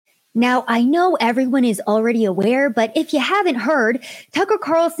Now, I know everyone is already aware, but if you haven't heard, Tucker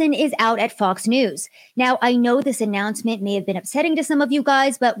Carlson is out at Fox News. Now, I know this announcement may have been upsetting to some of you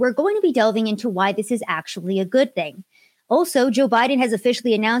guys, but we're going to be delving into why this is actually a good thing. Also, Joe Biden has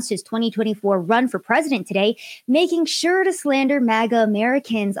officially announced his 2024 run for president today, making sure to slander MAGA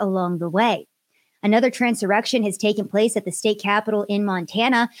Americans along the way. Another transurrection has taken place at the state capitol in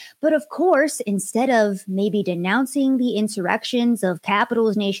Montana. But of course, instead of maybe denouncing the insurrections of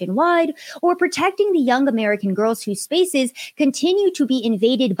capitals nationwide or protecting the young American girls whose spaces continue to be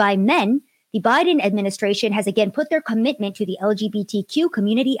invaded by men, the Biden administration has again put their commitment to the LGBTQ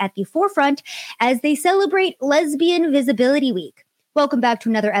community at the forefront as they celebrate Lesbian Visibility Week. Welcome back to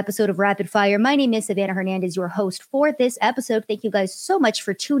another episode of Rapid Fire. My name is Savannah Hernandez, your host for this episode. Thank you guys so much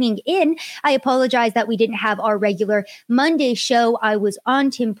for tuning in. I apologize that we didn't have our regular Monday show. I was on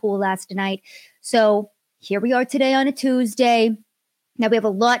Tim Pool last night. So here we are today on a Tuesday. Now, we have a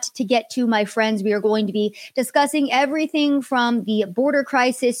lot to get to, my friends. We are going to be discussing everything from the border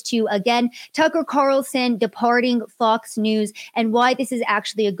crisis to, again, Tucker Carlson departing Fox News and why this is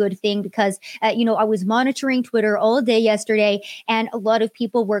actually a good thing. Because, I was monitoring Twitter all day yesterday, and a lot of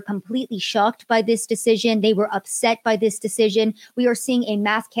people were completely shocked by this decision. They were upset by this decision. We are seeing a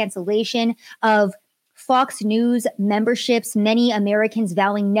mass cancellation of Fox News memberships, many Americans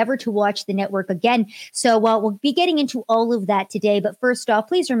vowing never to watch the network again. So we'll be getting into all of that today. But first off,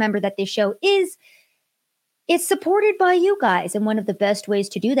 please remember that this show it's supported by you guys. And one of the best ways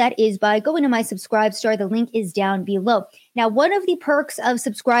to do that is by going to my subscribe star. The link is down below. Now, one of the perks of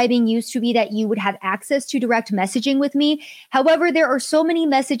subscribing used to be that you would have access to direct messaging with me. However, there are so many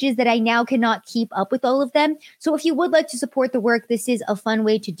messages that I now cannot keep up with all of them. So if you would like to support the work, this is a fun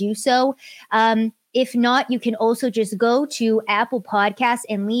way to do so. If not, you can also just go to Apple Podcasts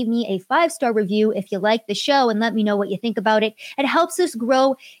and leave me a 5-star review if you like the show and let me know what you think about it. It helps us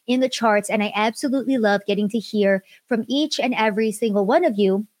grow in the charts, and I absolutely love getting to hear from each and every single one of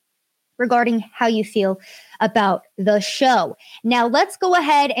you regarding how you feel about the show. Now, let's go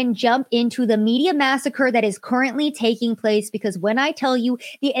ahead and jump into the media massacre that is currently taking place, because when I tell you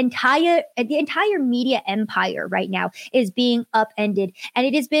the entire media empire right now is being upended, and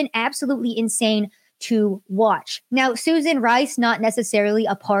it has been absolutely insane to watch. Now, Susan Rice, not necessarily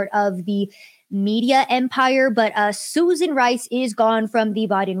a part of the media empire, but Susan Rice is gone from the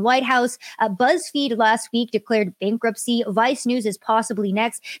Biden White House. BuzzFeed last week declared bankruptcy. Vice News is possibly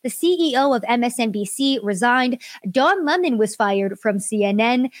next. The CEO of MSNBC resigned. Don Lemon was fired from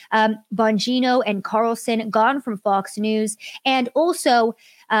CNN. Bongino and Carlson gone from Fox News. And also,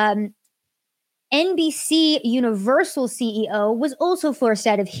 NBC Universal CEO was also forced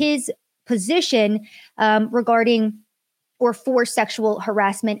out of his position regarding or for sexual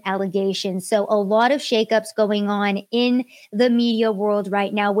harassment allegations. So a lot of shakeups going on in the media world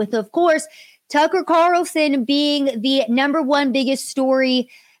right now, with, of course, Tucker Carlson being the number one biggest story.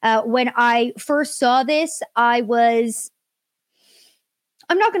 When I first saw this,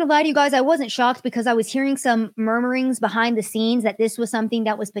 I'm not going to lie to you guys, I wasn't shocked, because I was hearing some murmurings behind the scenes that this was something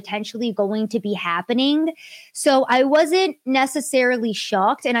that was potentially going to be happening. So I wasn't necessarily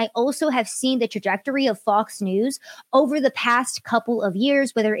shocked. And I also have seen the trajectory of Fox News over the past couple of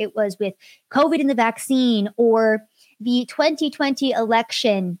years, whether it was with COVID and the vaccine or the 2020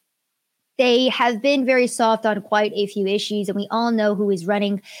 election. They have been very soft on quite a few issues, and we all know who is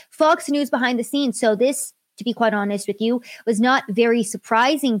running Fox News behind the scenes. So this, to be quite honest with you, was not very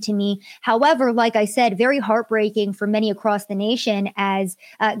surprising to me. However, like I said, very heartbreaking for many across the nation. As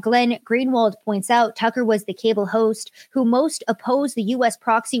Glenn Greenwald points out, Tucker was the cable host who most opposed the U.S.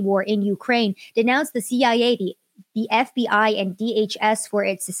 proxy war in Ukraine, denounced the CIA, the FBI, and DHS for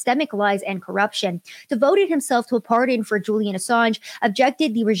its systemic lies and corruption, devoted himself to a pardon for Julian Assange,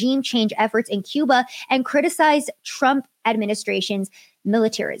 objected the regime change efforts in Cuba, and criticized Trump administration's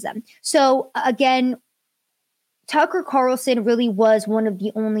militarism. So again, Tucker Carlson really was one of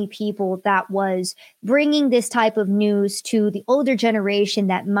the only people that was bringing this type of news to the older generation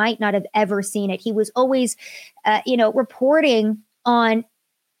that might not have ever seen it. He was always, reporting on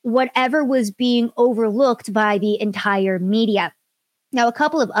whatever was being overlooked by the entire media. Now, a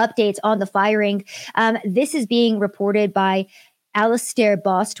couple of updates on the firing. This is being reported by Alistair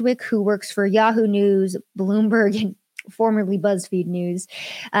Bostwick, who works for Yahoo News, Bloomberg, and formerly BuzzFeed News.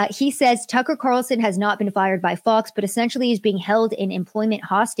 He says Tucker Carlson has not been fired by Fox, but essentially is being held in employment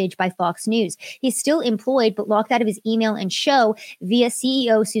hostage by Fox News. He's still employed, but locked out of his email and show via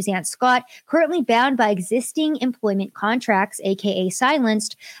CEO Suzanne Scott, currently bound by existing employment contracts, aka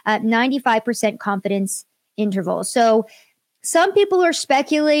silenced, 95% confidence interval. So some people are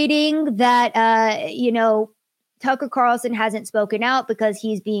speculating that, Tucker Carlson hasn't spoken out because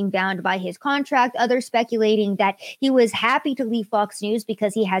he's being bound by his contract. Others speculating that he was happy to leave Fox News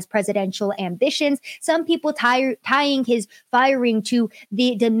because he has presidential ambitions. Some people tying his firing to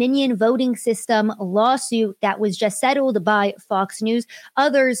the Dominion voting system lawsuit that was just settled by Fox News.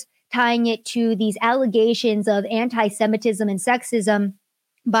 Others tying it to these allegations of anti-Semitism and sexism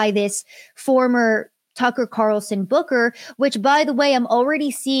by this former Tucker Carlson booker, which, by the way, I'm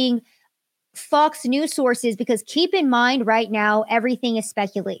already seeing Fox News sources, because keep in mind right now, everything is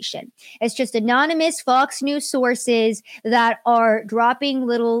speculation. It's just anonymous Fox News sources that are dropping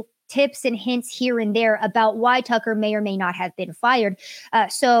little tips and hints here and there about why Tucker may or may not have been fired.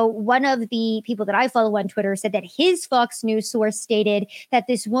 So one of the people that I follow on Twitter said that his Fox News source stated that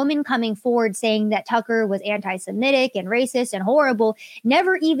this woman coming forward saying that Tucker was anti-Semitic and racist and horrible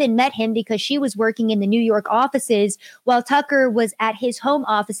never even met him because she was working in the New York offices while Tucker was at his home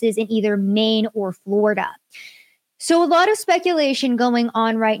offices in either Maine or Florida. So a lot of speculation going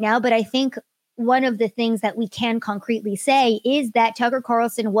on right now, but I think one of the things that we can concretely say is that Tucker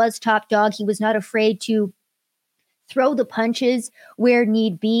Carlson was top dog. He was not afraid to throw the punches where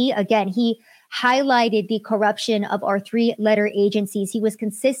need be. Again, he highlighted the corruption of our three-letter agencies. He was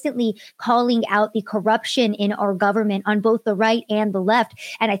consistently calling out the corruption in our government on both the right and the left.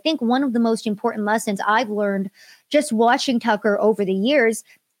 And I think one of the most important lessons I've learned just watching Tucker over the years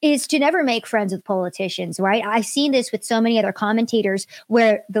is to never make friends with politicians, right? I've seen this with so many other commentators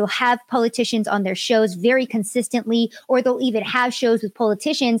where they'll have politicians on their shows very consistently, or they'll even have shows with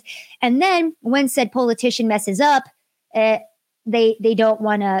politicians. And then when said politician messes up, they don't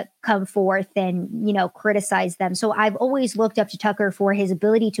want to come forth and, criticize them. So I've always looked up to Tucker for his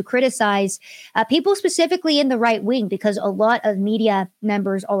ability to criticize people specifically in the right wing, because a lot of media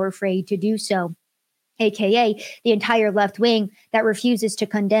members are afraid to do so, aka the entire left wing that refuses to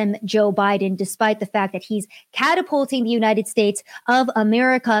condemn Joe Biden, despite the fact that he's catapulting the United States of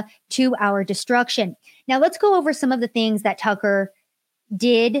America to our destruction. Now, let's go over some of the things that Tucker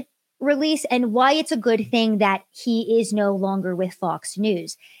did release and why it's a good thing that he is no longer with Fox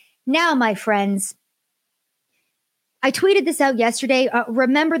News. Now, my friends, I tweeted this out yesterday.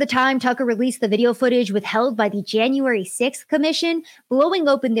 Remember the time Tucker released the video footage withheld by the January 6th Commission, blowing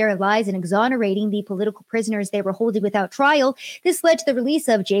open their lies and exonerating the political prisoners they were holding without trial? This led to the release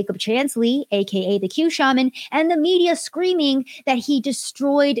of Jacob Chansley, aka the Q Shaman, and the media screaming that he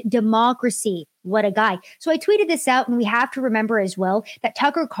destroyed democracy. What a guy. So I tweeted this out, and we have to remember as well that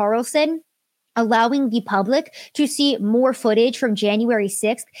Tucker Carlson allowing the public to see more footage from January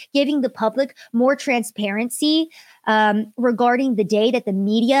 6th, giving the public more transparency regarding the day that the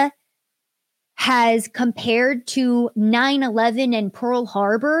media has compared to 9/11 and Pearl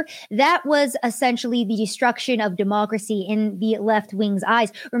Harbor. That was essentially the destruction of democracy in the left wing's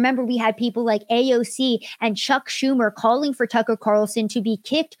eyes. Remember, we had people like AOC and Chuck Schumer calling for Tucker Carlson to be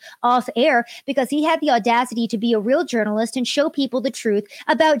kicked off air because he had the audacity to be a real journalist and show people the truth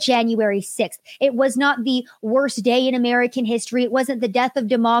about January 6th. It was not the worst day in American history. It wasn't the death of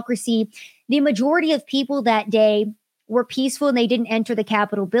democracy. The majority of people that day were peaceful and they didn't enter the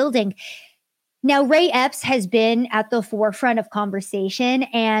Capitol building. Now, Ray Epps has been at the forefront of conversation,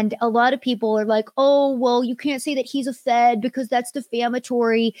 and a lot of people are like, oh, well, you can't say that he's a Fed because that's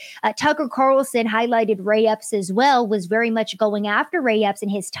defamatory. Tucker Carlson highlighted Ray Epps as well, was very much going after Ray Epps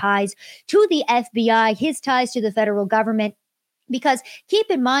and his ties to the FBI, his ties to the federal government. Because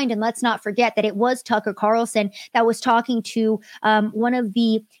keep in mind, and let's not forget that it was Tucker Carlson that was talking to one of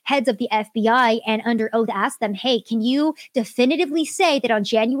the heads of the FBI and under oath asked them, hey, can you definitively say that on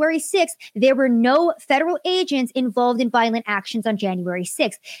January 6th, there were no federal agents involved in violent actions on January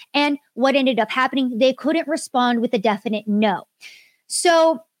 6th? And what ended up happening, they couldn't respond with a definite no.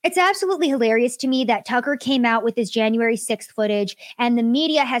 So it's absolutely hilarious to me that Tucker came out with his January 6th footage, and the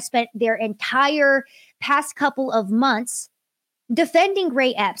media has spent their entire past couple of months defending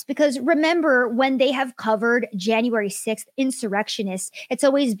Ray Epps, because remember, when they have covered January 6th insurrectionists, it's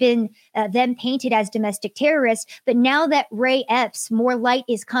always been them painted as domestic terrorists. But now that Ray Epps, more light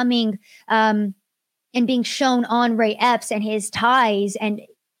is coming and being shown on Ray Epps and his ties and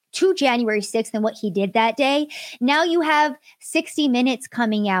to January 6th and what he did that day. Now you have 60 Minutes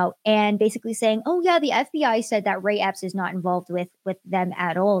coming out and basically saying, oh yeah, the FBI said that Ray Epps is not involved with them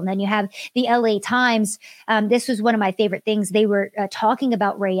at all. And then you have the LA Times. This was one of my favorite things. They were talking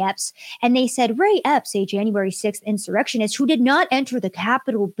about Ray Epps, and they said, Ray Epps, a January 6th insurrectionist who did not enter the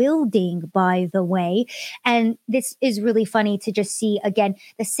Capitol building, by the way. And this is really funny to just see, again,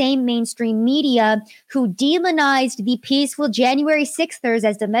 the same mainstream media who demonized the peaceful January 6thers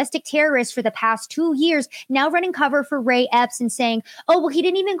as domestic domestic terrorist for the past 2 years, now running cover for Ray Epps and saying, oh, well, he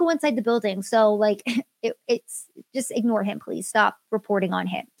didn't even go inside the building. So like, it's just ignore him, please. Stop reporting on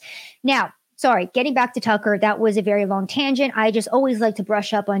him. Now, sorry, getting back to Tucker, that was a very long tangent. I just always like to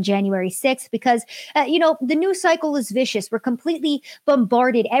brush up on January 6th because, the news cycle is vicious. We're completely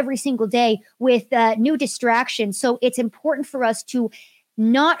bombarded every single day with new distractions. So it's important for us to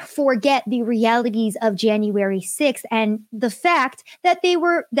not forget the realities of January 6th and the fact that they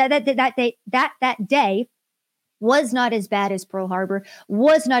were that day was not as bad as Pearl Harbor,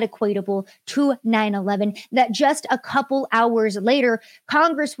 was not equatable to 9/11, that just a couple hours later,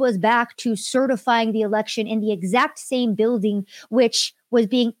 Congress was back to certifying the election in the exact same building, which was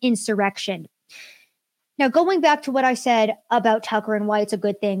being insurrection. Now, going back to what I said about Tucker and why it's a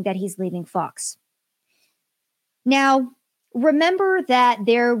good thing that he's leaving Fox. Now, remember that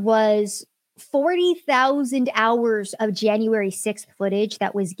there was 40,000 hours of January 6th footage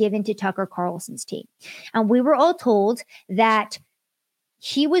that was given to Tucker Carlson's team. And we were all told that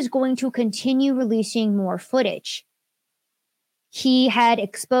he was going to continue releasing more footage. He had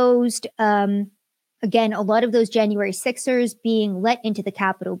exposed, again, a lot of those January 6ers being let into the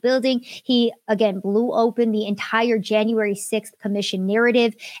Capitol building. He, again, blew open the entire January 6th commission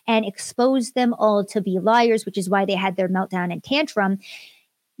narrative and exposed them all to be liars, which is why they had their meltdown and tantrum.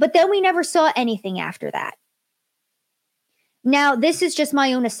 But then we never saw anything after that. Now, this is just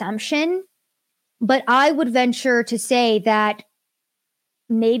my own assumption, but I would venture to say that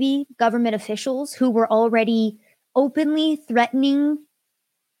maybe government officials who were already openly threatening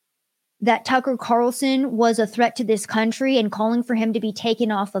that Tucker Carlson was a threat to this country and calling for him to be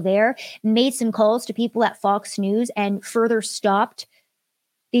taken off of air, made some calls to people at Fox News and further stopped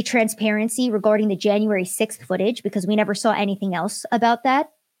the transparency regarding the January 6th footage because we never saw anything else about that.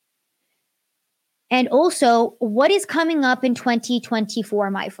 And also, what is coming up in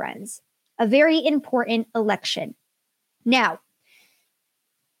 2024, my friends? A very important election. Now,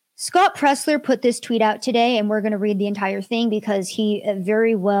 Scott Pressler put this tweet out today, and we're going to read the entire thing because he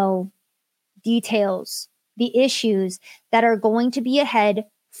very well details the issues that are going to be ahead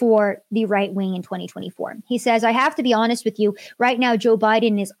for the right wing in 2024. He says, I have to be honest with you, right now, Joe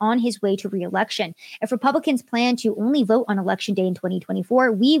Biden is on his way to re-election. If Republicans plan to only vote on election day in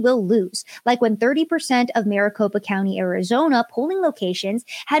 2024, we will lose. Like when 30% of Maricopa County, Arizona polling locations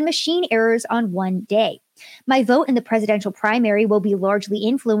had machine errors on one day. My vote in the presidential primary will be largely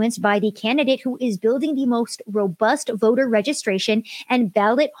influenced by the candidate who is building the most robust voter registration and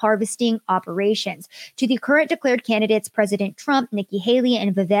ballot harvesting operations. To the current declared candidates, President Trump, Nikki Haley,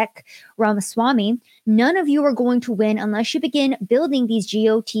 and Vivek Ramaswamy, none of you are going to win unless you begin building these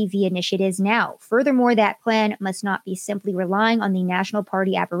GOTV initiatives now. Furthermore, that plan must not be simply relying on the national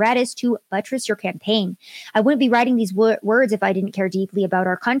party apparatus to buttress your campaign. I wouldn't be writing these words if I didn't care deeply about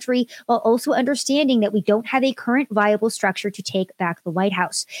our country, while also understanding that we don't have a current viable structure to take back the White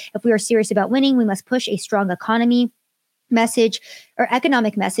House. If we are serious about winning, we must push a strong economic message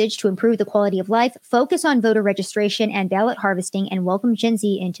to improve the quality of life, focus on voter registration and ballot harvesting, and welcome Gen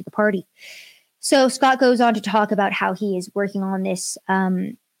Z into the party. So Scott goes on to talk about how he is working on this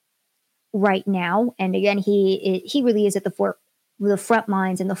right now. And again, he really is at the front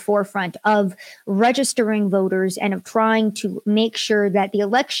lines and the forefront of registering voters and of trying to make sure that the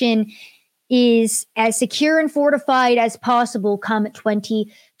election is as secure and fortified as possible come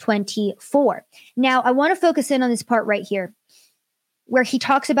 2024. Now, I want to focus in on this part right here, where he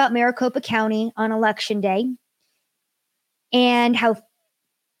talks about Maricopa County on election day and how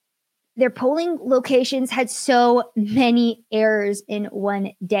their polling locations had so many errors in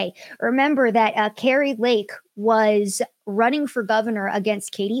one day. Remember that Carrie Lake was running for governor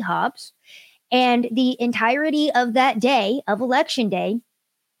against Katie Hobbs, and the entirety of that day, of election day,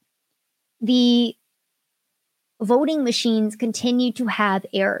 the voting machines continue to have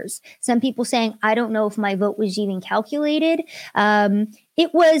errors. Some people saying, I don't know if my vote was even calculated.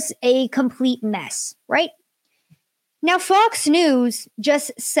 It was a complete mess, right? Now, Fox News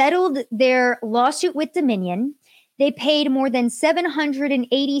just settled their lawsuit with Dominion. They paid more than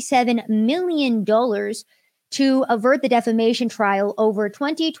 $787 million to avert the defamation trial over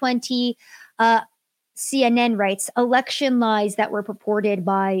 2020 CNN writes election lies that were purported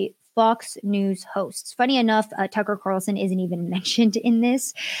by Fox News hosts. Funny enough, Tucker Carlson isn't even mentioned in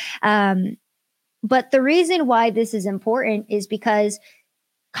this. But the reason why this is important is because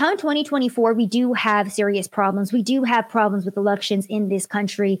come 2024, we do have serious problems. We do have problems with elections in this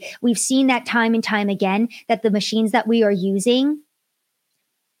country. We've seen that time and time again, that the machines that we are using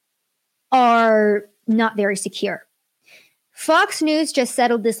are not very secure. Fox News just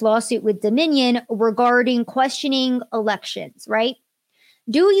settled this lawsuit with Dominion regarding questioning elections, right?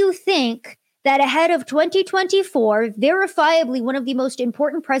 Do you think that ahead of 2024, verifiably one of the most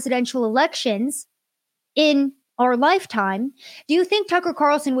important presidential elections in our lifetime, do you think Tucker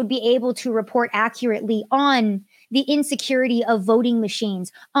Carlson would be able to report accurately on the insecurity of voting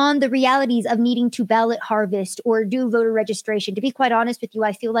machines, on the realities of needing to ballot harvest or do voter registration? To be quite honest with you,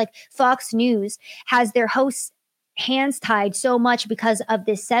 I feel like Fox News has their hosts hands tied so much because of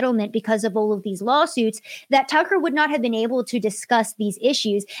this settlement, because of all of these lawsuits, that Tucker would not have been able to discuss these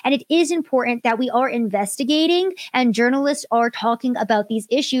issues. And it is important that we are investigating and journalists are talking about these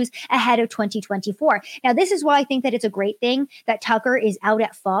issues ahead of 2024. Now, this is why I think that it's a great thing that Tucker is out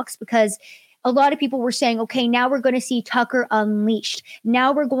at Fox, because a lot of people were saying, okay, now we're going to see Tucker unleashed.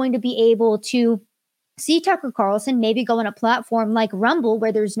 Now we're going to be able to see Tucker Carlson maybe go on a platform like Rumble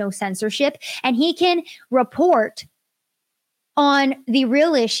where there's no censorship and he can report on the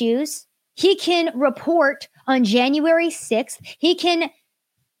real issues. He can report on January 6th. He can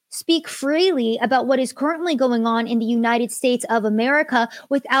speak freely about what is currently going on in the United States of America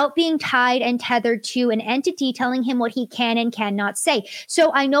without being tied and tethered to an entity telling him what he can and cannot say.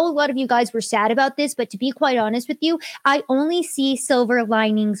 So I know a lot of you guys were sad about this, but to be quite honest with you, I only see silver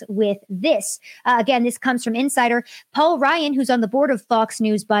linings with this. Again, this comes from Insider. Paul Ryan, who's on the board of Fox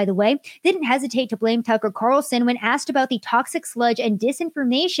News, by the way, didn't hesitate to blame Tucker Carlson when asked about the toxic sludge and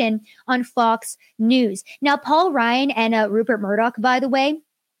disinformation on Fox News. Now, Paul Ryan and Rupert Murdoch, by the way,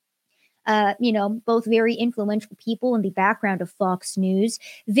 both very influential people in the background of Fox News,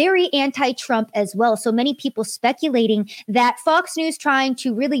 very anti-Trump as well. So many people speculating that Fox News trying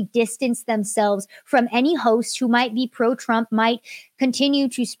to really distance themselves from any host who might be pro-Trump, might continue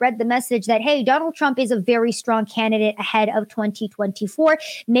to spread the message that, hey, Donald Trump is a very strong candidate ahead of 2024.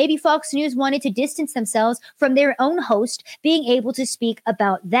 Maybe Fox News wanted to distance themselves from their own host being able to speak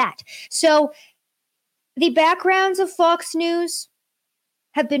about that. So the backgrounds of Fox News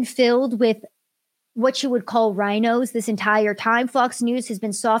have been filled with what you would call rhinos this entire time. Fox News has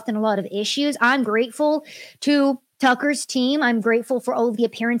been soft in a lot of issues. I'm grateful to Tucker's team. I'm grateful for all of the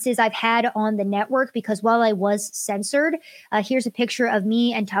appearances I've had on the network, because while I was censored, here's a picture of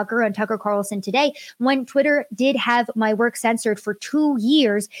me and Tucker on Tucker Carlson Today. When Twitter did have my work censored for 2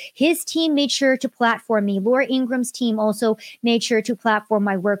 years, his team made sure to platform me. Laura Ingram's team also made sure to platform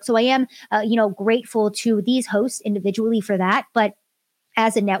my work. So I am, grateful to these hosts individually for that. But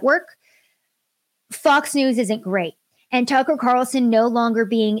as a network, Fox News isn't great. And Tucker Carlson no longer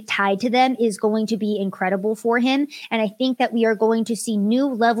being tied to them is going to be incredible for him. And I think that we are going to see new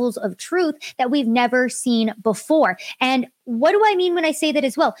levels of truth that we've never seen before. And what do I mean when I say that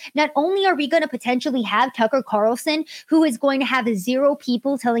as well? Not only are we going to potentially have Tucker Carlson, who is going to have 0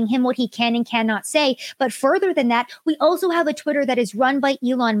 people telling him what he can and cannot say, but further than that, we also have a Twitter that is run by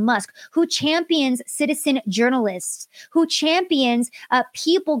Elon Musk, who champions citizen journalists, who champions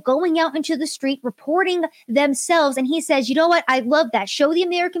people going out into the street, reporting themselves. And he says, you know what? I love that. Show the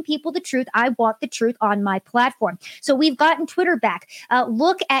American people the truth. I want the truth on my platform. So we've gotten Twitter back.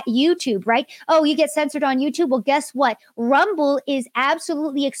 Look at YouTube, right? Oh, you get censored on YouTube? Well, guess what? Rumble is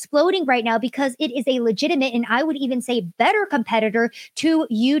absolutely exploding right now because it is a legitimate, and I would even say better competitor to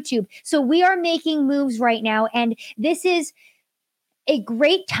YouTube. So we are making moves right now, and this is a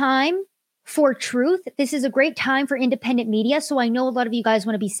great time for truth. This is a great time for independent media. So I know a lot of you guys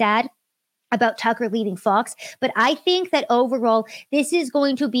want to be sad about Tucker leaving Fox, but I think that overall, this is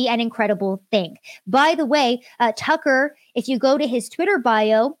going to be an incredible thing. By the way, Tucker, if you go to his Twitter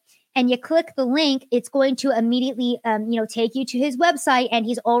bio, and you click the link, it's going to immediately, take you to his website. And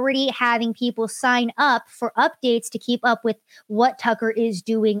he's already having people sign up for updates to keep up with what Tucker is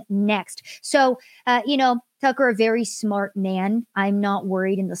doing next. So, Tucker, a very smart man. I'm not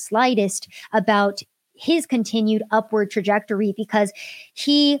worried in the slightest about his continued upward trajectory, because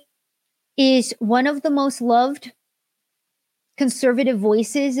he is one of the most loved conservative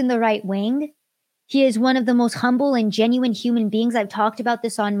voices in the right wing. He is one of the most humble and genuine human beings. I've talked about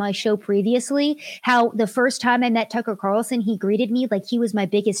this on my show previously, how the first time I met Tucker Carlson, he greeted me like he was my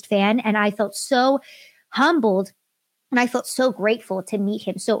biggest fan. And I felt so humbled and I felt so grateful to meet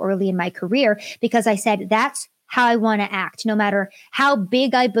him so early in my career, because I said, that's how I want to act. No matter how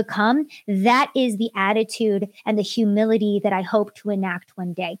big I become, that is the attitude and the humility that I hope to enact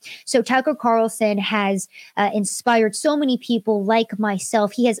one day. So Tucker Carlson has inspired so many people like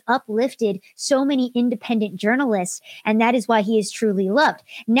myself. He has uplifted so many independent journalists, and that is why he is truly loved.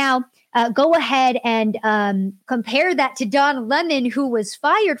 Now, go ahead and compare that to Don Lemon, who was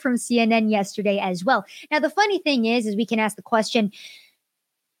fired from CNN yesterday as well. Now, the funny thing is we can ask the question,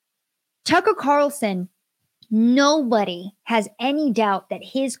 Tucker Carlson, nobody has any doubt that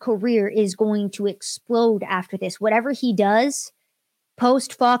his career is going to explode after this. Whatever he does,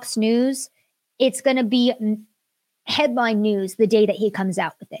 post Fox News, it's going to be headline news the day that he comes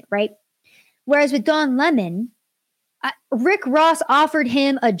out with it, right? Whereas with Don Lemon, Rick Ross offered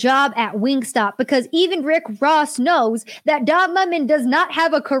him a job at Wingstop because even Rick Ross knows that Don Lemon does not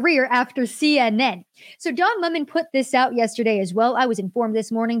have a career after CNN. So Don Lemon put this out yesterday as well. I was informed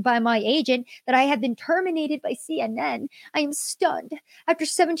this morning by my agent that I have been terminated by CNN. I am stunned. After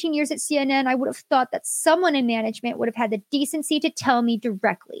 17 years at CNN, I would have thought that someone in management would have had the decency to tell me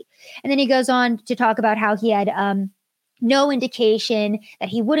directly. And then he goes on to talk about how he had no indication that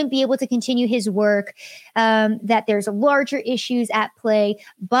he wouldn't be able to continue his work, that there's larger issues at play.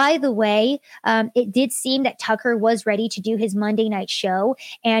 By the way, it did seem that Tucker was ready to do his Monday night show,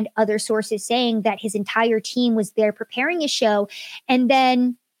 and other sources saying that his entire team was there preparing his show. And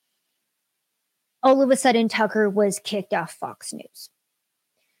then all of a sudden, Tucker was kicked off Fox News.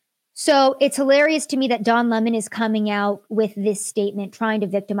 So it's hilarious to me that Don Lemon is coming out with this statement trying to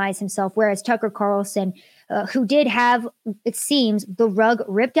victimize himself, whereas Tucker Carlson, who did have, it seems, the rug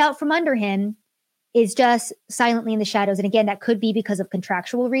ripped out from under him, is just silently in the shadows. And again, that could be because of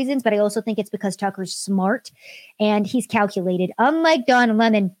contractual reasons, but I also think it's because Tucker's smart and he's calculated. Unlike Don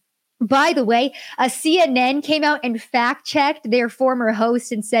Lemon, by the way, CNN came out and fact-checked their former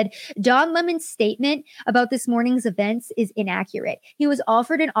host and said Don Lemon's statement about this morning's events is inaccurate. He was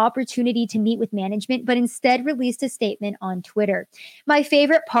offered an opportunity to meet with management, but instead released a statement on Twitter. My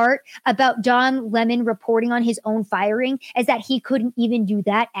favorite part about Don Lemon reporting on his own firing is that he couldn't even do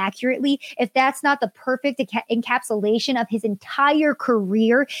that accurately. If that's not the perfect encapsulation of his entire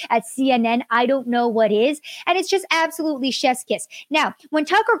career at CNN, I don't know what is. And it's just absolutely chef's kiss. Now, when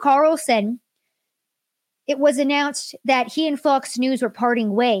Tucker Carlson, it was announced that he and Fox News were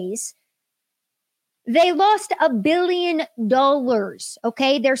parting ways, they lost $1 billion.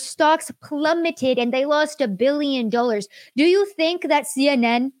 Okay, their stocks plummeted and they lost $1 billion. Do you think that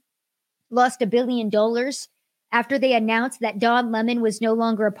CNN lost $1 billion after they announced that Don Lemon was no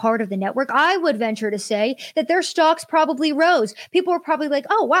longer a part of the network? I would venture to say that their stocks probably rose. People were probably like,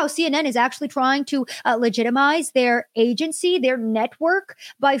 oh, wow, CNN is actually trying to legitimize their agency, their network,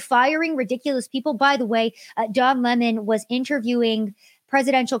 by firing ridiculous people. By the way, Don Lemon was interviewing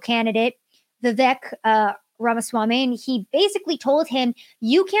presidential candidate Vivek Ramaswamy, and he basically told him,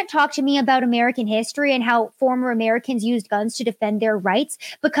 you can't talk to me about American history and how former Americans used guns to defend their rights,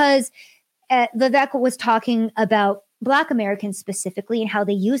 because Vivek was talking about Black Americans specifically and how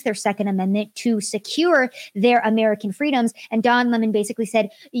they use their Second Amendment to secure their American freedoms. And Don Lemon basically said,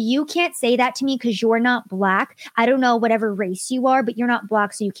 you can't say that to me because you're not Black. I don't know whatever race you are, but you're not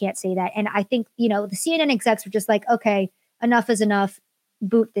Black, so you can't say that. And I think, the CNN execs were just like, okay, enough is enough.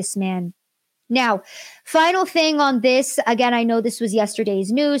 Boot this man. Now, final thing on this. Again, I know this was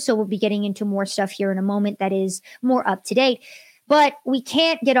yesterday's news, so we'll be getting into more stuff here in a moment that is more up to date. But we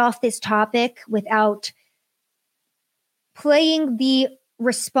can't get off this topic without playing the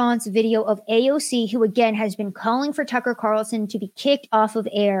response video of AOC, who again has been calling for Tucker Carlson to be kicked off of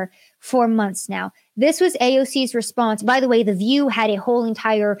air for months now. This was AOC's response. By the way, The View had a whole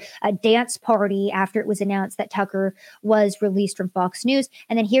entire dance party after it was announced that Tucker was released from Fox News.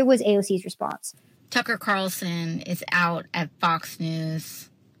 And then here was AOC's response. Tucker Carlson is out at Fox News.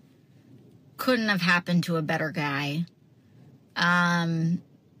 Couldn't have happened to a better guy.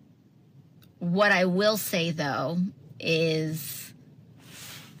 What I will say, though, is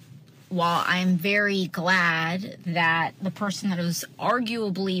while I'm very glad that the person that was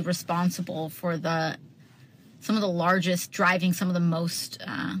arguably responsible for some of the largest, driving some of the most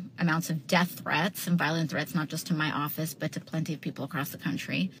amounts of death threats and violent threats, not just to my office, but to plenty of people across the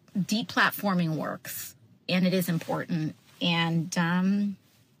country, deplatforming works, and it is important. And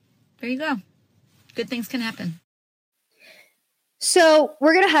there you go. Good things can happen. So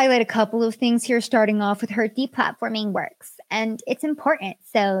we're going to highlight a couple of things here, starting off with her deplatforming works, and it's important.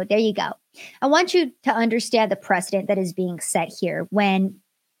 So there you go. I want you to understand the precedent that is being set here when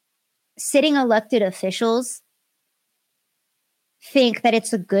sitting elected officials think that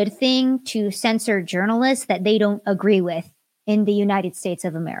it's a good thing to censor journalists that they don't agree with in the United States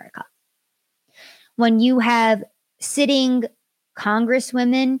of America. When you have sitting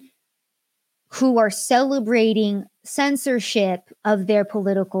congresswomen who are celebrating censorship of their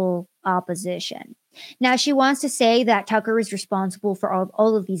political opposition. Now, she wants to say that Tucker is responsible for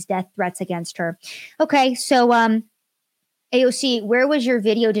all of these death threats against her. Okay, so AOC, where was your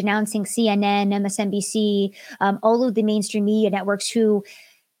video denouncing CNN, MSNBC, all of the mainstream media networks who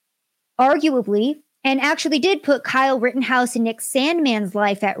arguably and actually did put Kyle Rittenhouse and Nick Sandmann's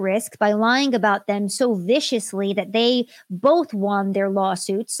life at risk by lying about them so viciously that they both won their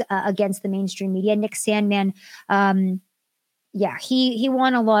lawsuits against the mainstream media. Nick Sandmann Yeah, he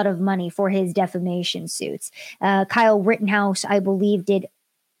won a lot of money for his defamation suits. Kyle Rittenhouse, I believe, did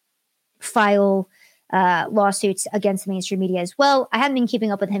file lawsuits against the mainstream media as well. I haven't been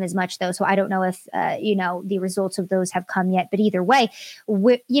keeping up with him as much though, so I don't know if the results of those have come yet. But either way,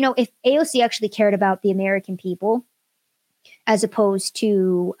 if AOC actually cared about the American people as opposed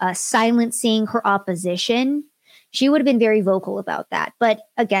to silencing her opposition, she would have been very vocal about that. But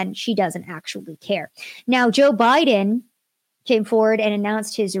again, she doesn't actually care. Now, Joe Biden came forward and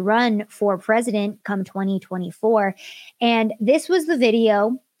announced his run for president come 2024. And this was the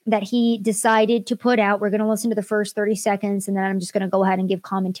video that he decided to put out. We're going to listen to the first 30 seconds, and then I'm just going to go ahead and give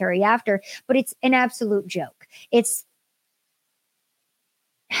commentary after. But it's an absolute joke.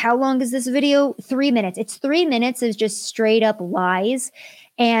 How long is this video? 3 minutes. It's 3 minutes of just straight up lies.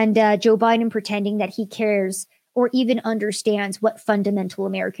 And Joe Biden pretending that he cares or even understands what fundamental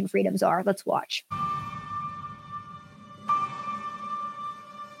American freedoms are. Let's watch.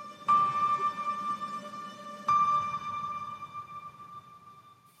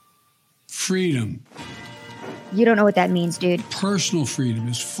 Freedom. You don't know what that means, dude. Personal freedom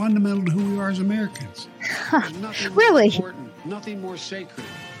is fundamental to who we are as Americans. Really? Important, nothing more sacred.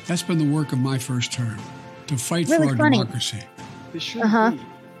 That's been the work of my first term, to fight really for our funny. democracy. This should be a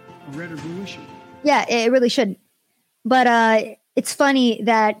red revolution. Yeah, it really should. But it's funny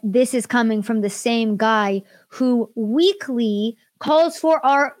that this is coming from the same guy who weekly calls for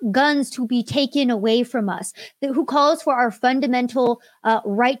our guns to be taken away from us, who calls for our fundamental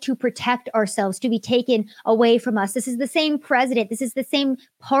right to protect ourselves to be taken away from us. This is the same president. This is the same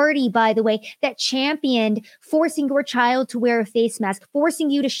party, by the way, that championed forcing your child to wear a face mask, forcing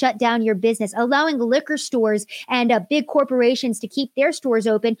you to shut down your business, allowing liquor stores and big corporations to keep their stores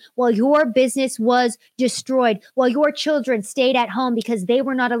open while your business was destroyed, while your children stayed at home because they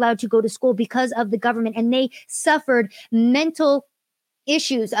were not allowed to go to school because of the government, and they suffered mental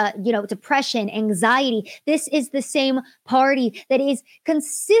issues, depression, anxiety. This is the same party that is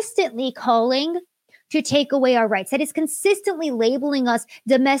consistently calling to take away our rights, that is consistently labeling us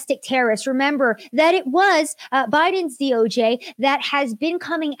domestic terrorists. Remember that it was Biden's DOJ that has been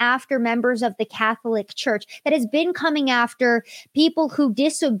coming after members of the Catholic Church, that has been coming after people who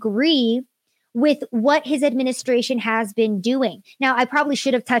disagree with what his administration has been doing. Now, I probably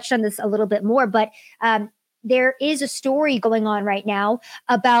should have touched on this a little bit more, but there is a story going on right now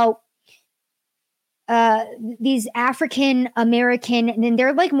about these African American, and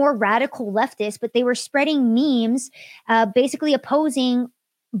they're like more radical leftists, but they were spreading memes, basically opposing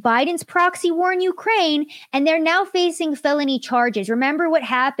Biden's proxy war in Ukraine, and they're now facing felony charges. Remember what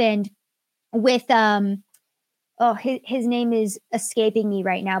happened with his name is escaping me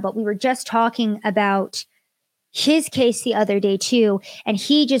right now, but we were just talking about his case the other day too, and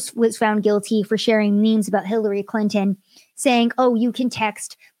he just was found guilty for sharing memes about Hillary Clinton, saying, oh, you can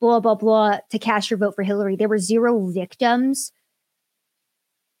text blah, blah, blah to cast your vote for Hillary. There were 0 victims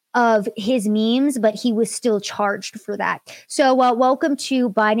of his memes, but he was still charged for that. So welcome to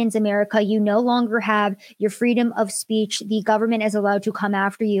Biden's America. You no longer have your freedom of speech. The government is allowed to come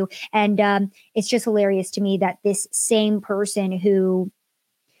after you. And it's just hilarious to me that this same person who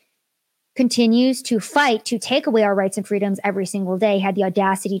continues to fight to take away our rights and freedoms every single day had the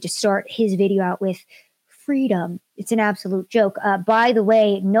audacity to start his video out with freedom. It's an absolute joke. By the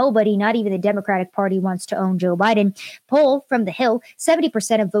way, nobody, not even the Democratic Party, wants to own Joe Biden. Poll from The Hill,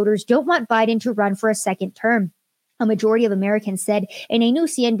 70% of voters don't want Biden to run for a second term. A majority of Americans said in a new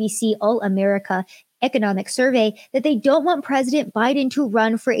CNBC All America economic survey that they don't want President Biden to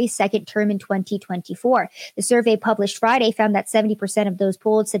run for a second term in 2024. The survey published Friday found that 70% of those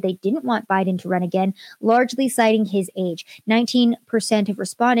polled said they didn't want Biden to run again, largely citing his age. 19% of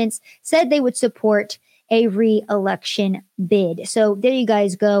respondents said they would support a re-election bid. So there you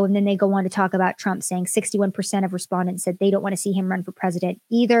guys go. And then they go on to talk about Trump, saying 61% of respondents said they don't want to see him run for president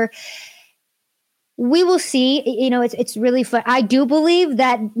either. We will see. It's really fun. I do believe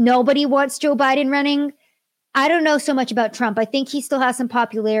that nobody wants Joe Biden running. I don't know so much about Trump. I think he still has some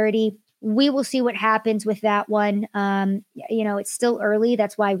popularity. We will see what happens with that one. It's still early.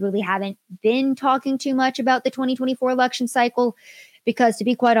 That's why I really haven't been talking too much about the 2024 election cycle, because to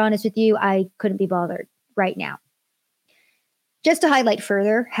be quite honest with you, I couldn't be bothered right now. Just to highlight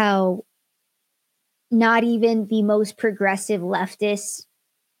further how not even the most progressive leftists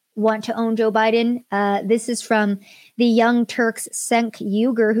want to own Joe Biden. This is from the Young Turks Cenk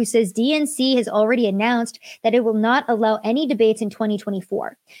Uygur, who says DNC has already announced that it will not allow any debates in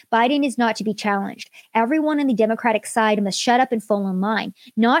 2024. Biden is not to be challenged. Everyone on the Democratic side must shut up and fall in line.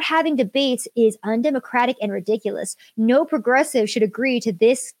 Not having debates is undemocratic and ridiculous. No progressive should agree to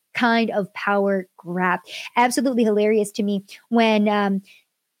this kind of power grab. Absolutely hilarious to me when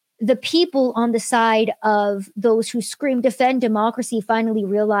the people on the side of those who scream defend democracy finally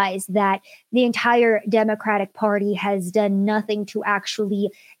realize that the entire Democratic Party has done nothing to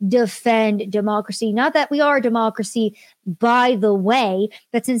actually defend democracy. Not that we are a democracy, by the way,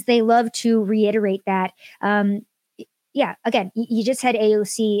 but since they love to reiterate that, yeah, again, you just had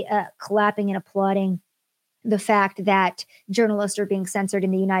AOC clapping and applauding the fact that journalists are being censored in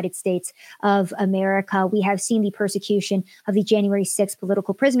the United States of America. We have seen the persecution of the January 6th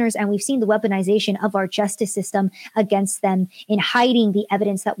political prisoners, and we've seen the weaponization of our justice system against them in hiding the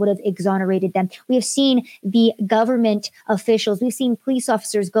evidence that would have exonerated them. We have seen the government officials, we've seen police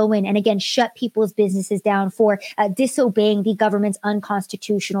officers go in and again shut people's businesses down for disobeying the government's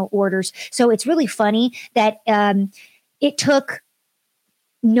unconstitutional orders. So it's really funny that it took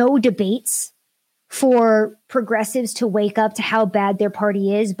no debates for progressives to wake up to how bad their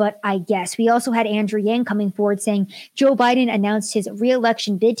party is. But I guess we also had Andrew Yang coming forward saying Joe Biden announced his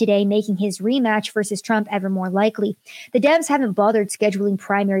re-election bid today, making his rematch versus Trump ever more likely. The Dems haven't bothered scheduling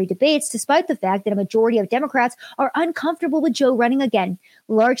primary debates, despite the fact that a majority of Democrats are uncomfortable with Joe running again,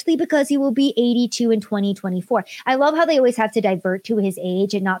 largely because he will be 82 in 2024. I love how they always have to divert to his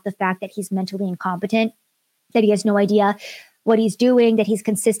age and not the fact that he's mentally incompetent, that he has no idea what he's doing, that he's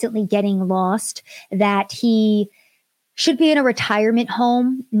consistently getting lost, that he should be in a retirement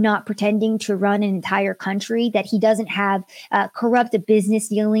home, not pretending to run an entire country, that he doesn't have corrupt business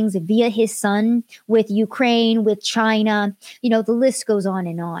dealings via his son with Ukraine, with China. You know, the list goes on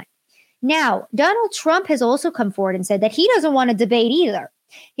and on. Now, Donald Trump has also come forward and said that he doesn't want to debate either.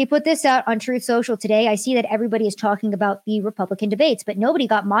 He put this out on Truth Social today. I see that everybody is talking about the Republican debates, but nobody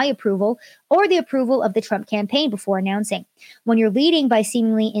got my approval or the approval of the Trump campaign before announcing. When you're leading by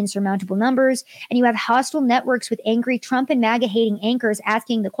seemingly insurmountable numbers and you have hostile networks with angry Trump and MAGA hating anchors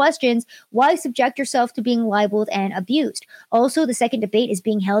asking the questions, why subject yourself to being libeled and abused? Also, the second debate is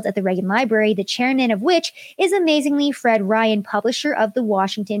being held at the Reagan Library, the chairman of which is amazingly Fred Ryan, publisher of the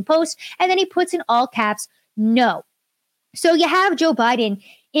Washington Post. And then he puts in all caps, no. So you have Joe Biden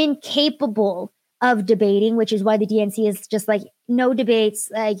incapable of debating, which is why the DNC is just like, no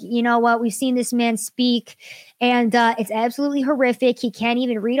debates. Like, you know what? We've seen this man speak and it's absolutely horrific. He can't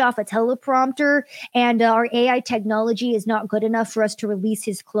even read off a teleprompter and our AI technology is not good enough for us to release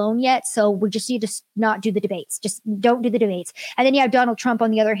his clone yet. So we just need to not do the debates. Just don't do the debates. And then you have Donald Trump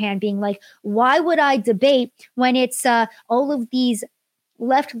on the other hand being like, why would I debate when it's all of these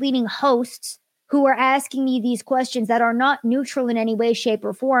left-leaning hosts who are asking me these questions that are not neutral in any way, shape,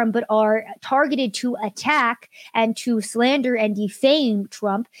 or form, but are targeted to attack and to slander and defame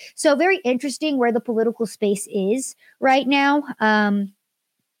Trump. So very interesting where the political space is right now.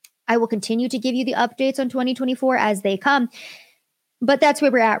 I will continue to give you the updates on 2024 as they come, but that's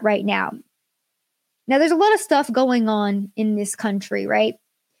where we're at right now. Now, there's a lot of stuff going on in this country, right?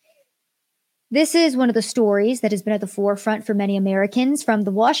 This is one of the stories that has been at the forefront for many Americans. From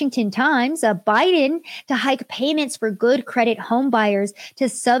the Washington Times, Biden to hike payments for good credit home buyers to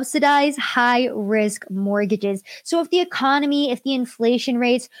subsidize high-risk mortgages. So if the economy, if the inflation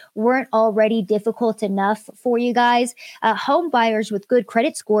rates weren't already difficult enough for you guys, home buyers with good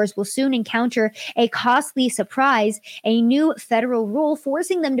credit scores will soon encounter a costly surprise, a new federal rule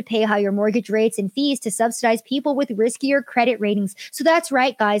forcing them to pay higher mortgage rates and fees to subsidize people with riskier credit ratings. So that's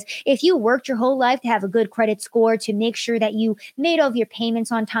right, guys. If you worked your whole life to have a good credit score, to make sure that you made all of your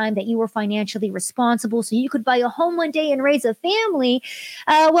payments on time, that you were financially responsible so you could buy a home one day and raise a family,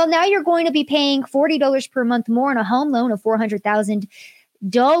 well, now you're going to be paying $40 per month more on a home loan of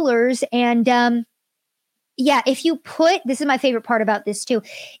 $400,000. And yeah, if you put, this is my favorite part about this too,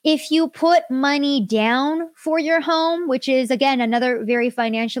 if you put money down for your home, which is again, another very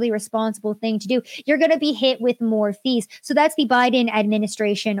financially responsible thing to do, you're going to be hit with more fees. So that's the Biden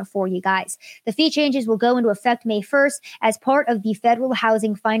administration for you guys. The fee changes will go into effect May 1st as part of the Federal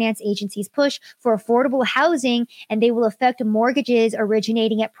Housing Finance Agency's push for affordable housing, and they will affect mortgages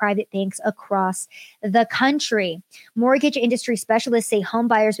originating at private banks across the country. Mortgage industry specialists say home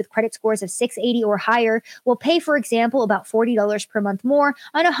buyers with credit scores of 680 or higher will pay, for example, about $40 per month more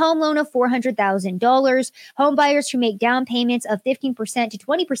on a home loan of $400,000. Home buyers who make down payments of 15% to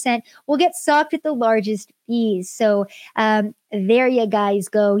 20% will get socked at the largest fees. So there you guys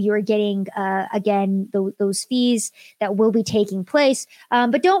go. You're getting, again, those fees that will be taking place.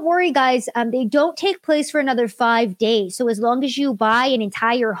 But don't worry, guys. They don't take place for another 5 days. So as long as you buy an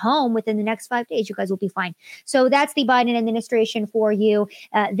entire home within the next 5 days, you guys will be fine. So that's the Biden administration for you.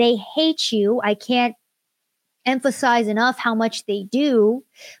 They hate you. I can't emphasize enough how much they do,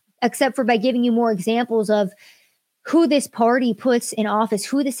 except for by giving you more examples of who this party puts in office,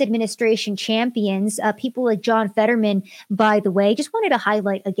 who this administration champions, people like John Fetterman, by the way. Just wanted to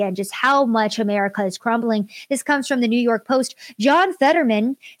highlight again just how much America is crumbling. This comes from the New York Post. John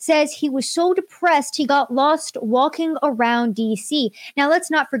Fetterman says he was so depressed he got lost walking around D.C. Now, let's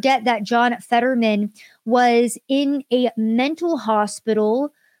not forget that John Fetterman was in a mental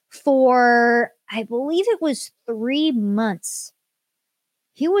hospital for, I believe it was 3 months.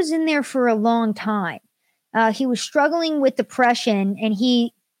 He was in there for a long time. He was struggling with depression, and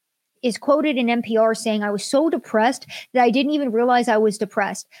he is quoted in NPR saying, "I was so depressed that I didn't even realize I was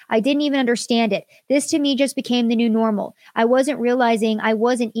depressed. I didn't even understand it. This to me just became the new normal. I wasn't realizing I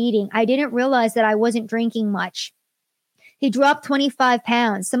wasn't eating. I didn't realize that I wasn't drinking much." He dropped 25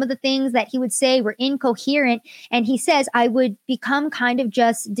 pounds. Some of the things that he would say were incoherent. And he says, "I would become kind of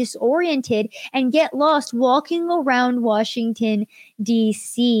just disoriented and get lost walking around Washington,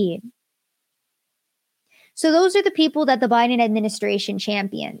 D.C." So those are the people that the Biden administration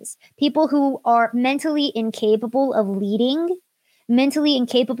champions. People who are mentally incapable of leading, mentally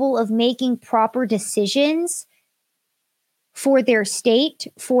incapable of making proper decisions for their state,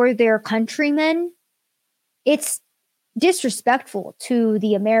 for their countrymen. It's disrespectful to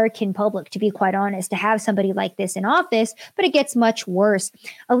the American public, to be quite honest, to have somebody like this in office, but it gets much worse.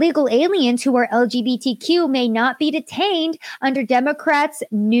 Illegal aliens who are LGBTQ may not be detained under Democrats'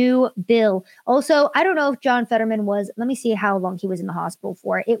 new bill. Also, I don't know if John Fetterman was, let me see how long he was in the hospital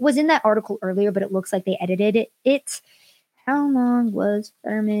for. It was in that article earlier, but it looks like they edited it. How long was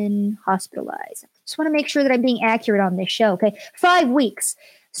Fetterman hospitalized? Just want to make sure that I'm being accurate on this show, okay? 5 weeks.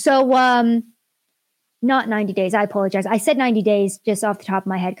 So, not 90 days. I apologize. I said 90 days just off the top of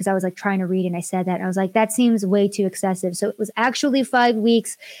my head because I was like trying to read and I said that. And I was like, that seems way too excessive. So it was actually 5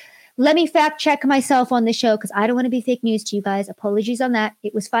 weeks. Let me fact check myself on the show because I don't want to be fake news to you guys. Apologies on that.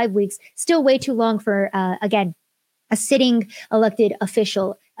 It was 5 weeks. Still way too long for, again, a sitting elected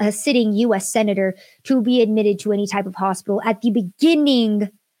official, a sitting U.S. senator to be admitted to any type of hospital at the beginning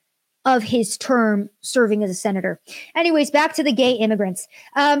of his term serving as a senator. Anyways, back to the gay immigrants.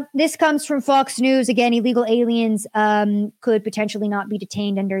 This comes from Fox News. Again, illegal aliens could potentially not be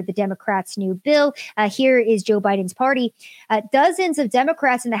detained under the Democrats' new bill. Here is Joe Biden's party. Dozens of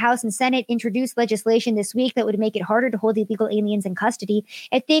Democrats in the House and Senate introduced legislation this week that would make it harder to hold illegal aliens in custody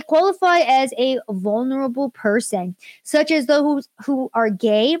if they qualify as a vulnerable person, such as those who are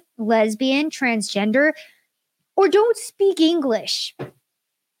gay, lesbian, transgender, or don't speak English.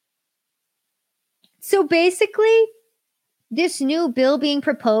 So basically, this new bill being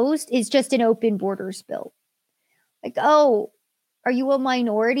proposed is just an open borders bill. Like, oh, are you a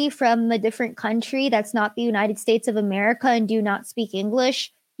minority from a different country that's not the United States of America and do not speak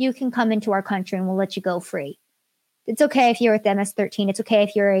English? You can come into our country and we'll let you go free. It's okay if you're with MS-13. It's okay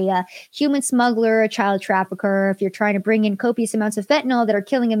if you're a human smuggler, a child trafficker, if you're trying to bring in copious amounts of fentanyl that are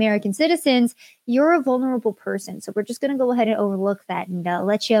killing American citizens. You're a vulnerable person. So we're just going to go ahead and overlook that and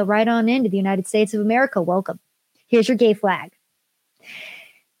let you right on into the United States of America. Welcome. Here's your gay flag.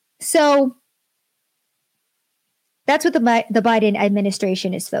 So that's what the Biden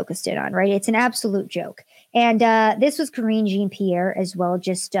administration is focused in on, right? It's an absolute joke. And this was Karine Jean-Pierre as well,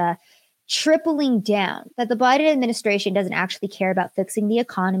 just tripling down that the Biden administration doesn't actually care about fixing the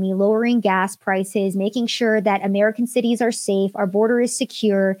economy, lowering gas prices, making sure that American cities are safe, our border is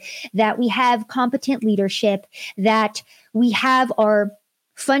secure, that we have competent leadership, that we have our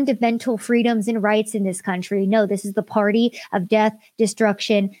fundamental freedoms and rights in this country. No, this is the party of death,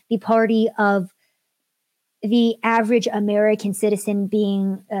 destruction, the party of the average American citizen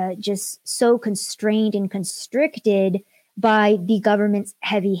being just so constrained and constricted by the government's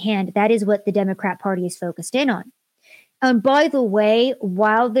heavy hand. That is what the Democrat Party is focused in on. And by the way,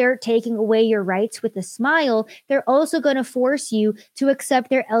 while they're taking away your rights with a smile, they're also going to force you to accept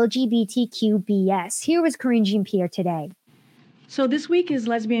their LGBTQ BS. Here was Karine Jean-Pierre today. So this week is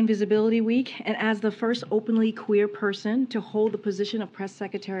Lesbian Visibility Week, and as the first openly queer person to hold the position of press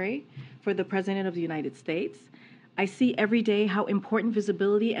secretary for the President of the United States, I see every day how important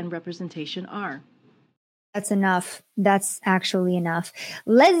visibility and representation are. That's enough. That's actually enough.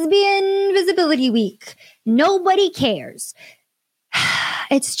 Lesbian Visibility Week. Nobody cares.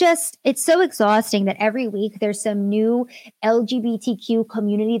 It's so exhausting that every week there's some new LGBTQ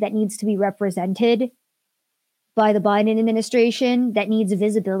community that needs to be represented by the Biden administration that needs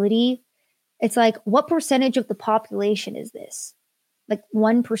visibility. It's like, what percentage of the population is this? Like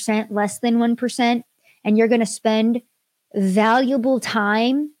 1%, less than 1%? And you're going to spend valuable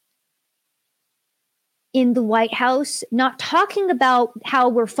time in the White House, not talking about how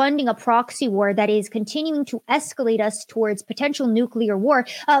we're funding a proxy war that is continuing to escalate us towards potential nuclear war.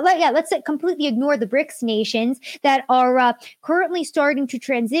 Let's completely ignore the BRICS nations that are currently starting to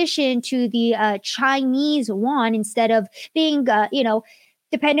transition to the Chinese yuan instead of being,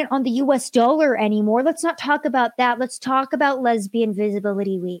 dependent on the US dollar anymore. Let's not talk about that. Let's talk about Lesbian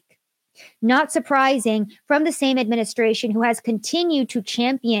Visibility Week. Not surprising from the same administration who has continued to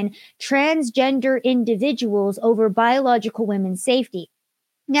champion transgender individuals over biological women's safety.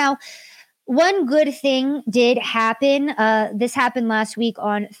 Now, one good thing did happen. This happened last week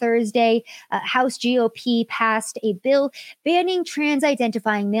on Thursday. House GOP passed a bill banning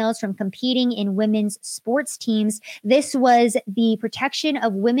trans-identifying males from competing in women's sports teams. This was the Protection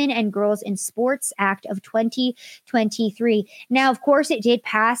of Women and Girls in Sports Act of 2023. Now, of course, it did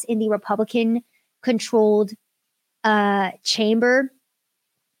pass in the Republican-controlled chamber.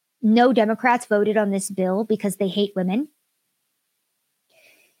 No Democrats voted on this bill because they hate women.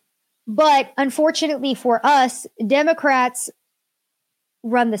 But unfortunately for us, Democrats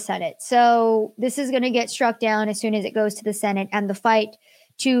run the Senate. So this is going to get struck down as soon as it goes to the Senate, and the fight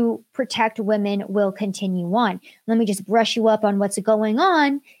to protect women will continue on. Let me just brush you up on what's going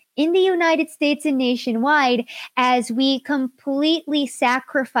on in the United States and nationwide as we completely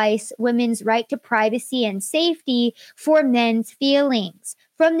sacrifice women's right to privacy and safety for men's feelings.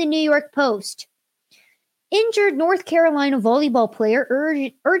 From the New York Post. Injured North Carolina volleyball player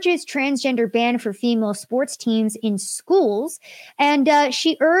urges transgender ban for female sports teams in schools. And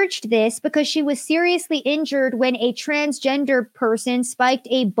she urged this because she was seriously injured when a transgender person spiked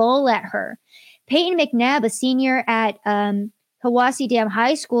a ball at her. Peyton McNabb, a senior at Hiwassee Dam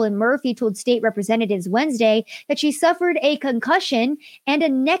High School in Murphy, told state representatives Wednesday that she suffered a concussion and a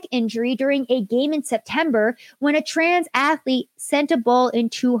neck injury during a game in September when a trans athlete sent a ball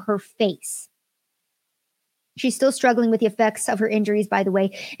into her face. She's still struggling with the effects of her injuries, by the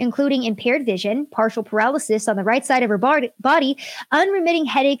way, including impaired vision, partial paralysis on the right side of her body, unremitting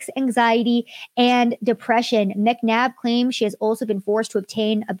headaches, anxiety, and depression. McNabb claims she has also been forced to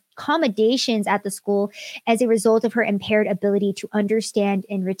obtain accommodations at the school as a result of her impaired ability to understand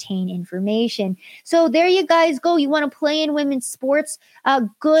and retain information. So there you guys go. You want to play in women's sports?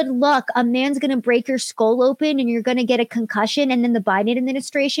 Good luck. A man's going to break your skull open and you're going to get a concussion. And then the Biden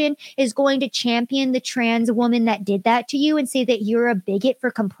administration is going to champion the trans woman that did that to you and say that you're a bigot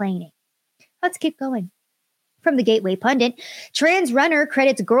for complaining. Let's keep going. From the Gateway Pundit, trans runner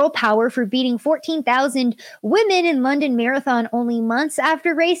credits girl power for beating 14,000 women in London Marathon only months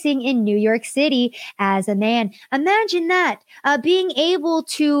after racing in New York City as a man. Imagine that, being able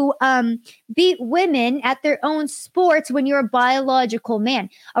to beat women at their own sports when you're a biological man.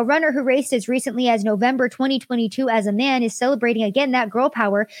 A runner who raced as recently as November 2022 as a man is celebrating again that girl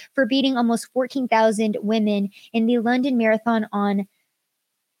power for beating almost 14,000 women in the London Marathon on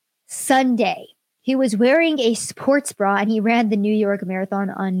Sunday. He was wearing a sports bra and he ran the New York Marathon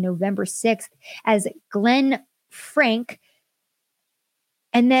on November 6th as Glenn Frank.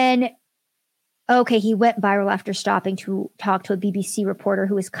 And then, he went viral after stopping to talk to a BBC reporter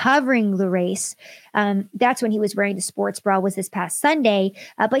who was covering the race. That's when he was wearing the sports bra, was this past Sunday.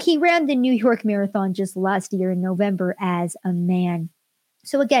 But he ran the New York Marathon just last year in November as a man.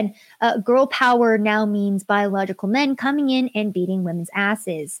 So again, girl power now means biological men coming in and beating women's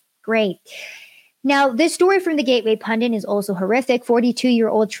asses. Great. Now, this story from the Gateway Pundit is also horrific.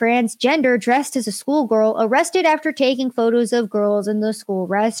 42-year-old transgender dressed as a schoolgirl arrested after taking photos of girls in the school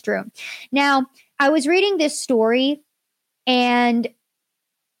restroom. Now, I was reading this story and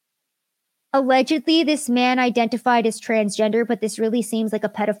allegedly this man identified as transgender, but this really seems like a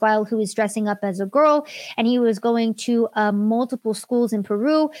pedophile who is dressing up as a girl, and he was going to multiple schools in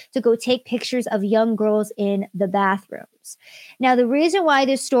Peru to go take pictures of young girls in the bathrooms. Now, the reason why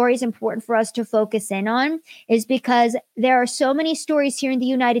this story is important for us to focus in on is because there are so many stories here in the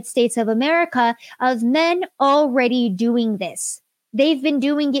United States of America of men already doing this. They've been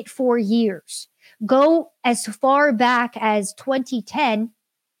doing it for years. Go as far back as 2010,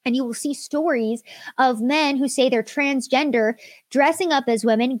 and you will see stories of men who say they're transgender, dressing up as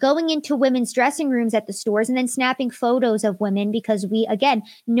women, going into women's dressing rooms at the stores, and then snapping photos of women because we, again,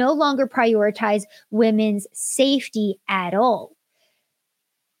 no longer prioritize women's safety at all.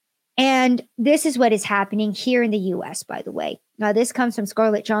 And this is what is happening here in the U.S., by the way. This comes from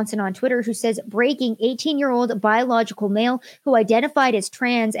Scarlett Johnson on Twitter, who says, breaking 18-year-old biological male who identified as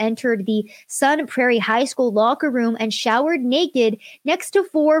trans entered the Sun Prairie High School locker room and showered naked next to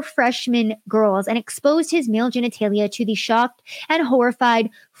 4 freshman girls and exposed his male genitalia to the shocked and horrified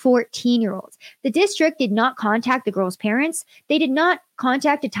 14-year-olds. The district did not contact the girls' parents. They did not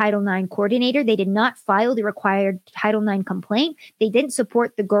contact a Title IX coordinator. They did not file the required Title IX complaint. They didn't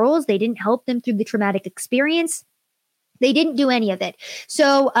support the girls. They didn't help them through the traumatic experience. They didn't do any of it.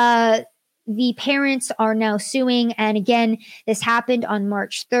 So the parents are now suing. And again, this happened on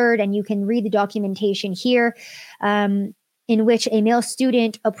March 3rd, and you can read the documentation here, in which a male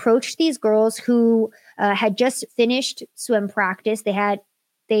student approached these girls who had just finished swim practice.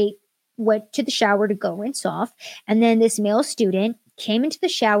 They went to the shower to go rinse off. And then this male student came into the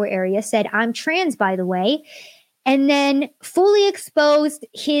shower area, said, "I'm trans, by the way," and then fully exposed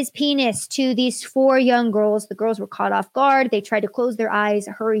his penis to these 4 young girls. The girls were caught off guard. They tried to close their eyes,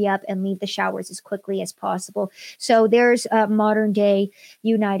 hurry up, and leave the showers as quickly as possible. So there's modern day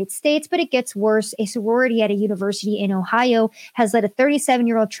United States, but it gets worse. A sorority at a university in Ohio has let a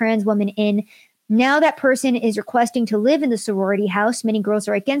 37-year-old trans woman in. Now that person is requesting to live in the sorority house. Many girls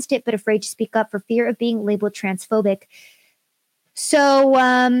are against it, but afraid to speak up for fear of being labeled transphobic. So,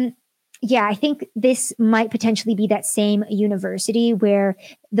 yeah, I think this might potentially be that same university where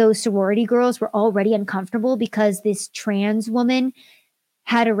those sorority girls were already uncomfortable because this trans woman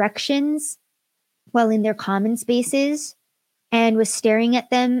had erections while in their common spaces and was staring at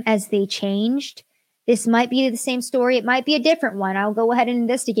them as they changed. This might be the same story. It might be a different one. I'll go ahead and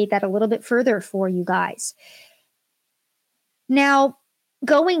investigate that a little bit further for you guys. Now,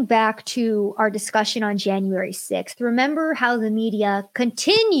 going back to our discussion on January 6th, remember how the media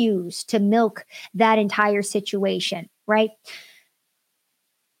continues to milk that entire situation, right?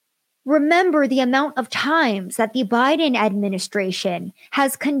 Remember the amount of times that the Biden administration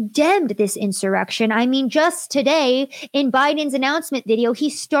has condemned this insurrection. I mean, just today in Biden's announcement video, he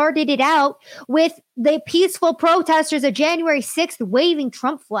started it out with the peaceful protesters of January 6th waving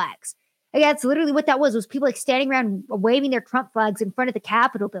Trump flags. Like, that's literally what that was people like standing around waving their Trump flags in front of the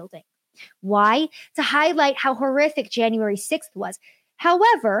Capitol building. Why? To highlight how horrific January 6th was.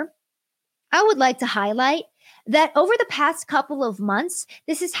 However, I would like to highlight that over the past couple of months,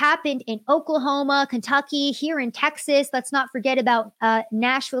 this has happened in Oklahoma, Kentucky, here in Texas. Let's not forget about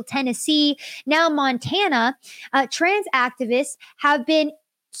Nashville, Tennessee, now Montana. Trans activists have been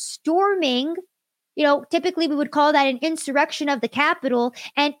storming. Typically we would call that an insurrection of the Capitol,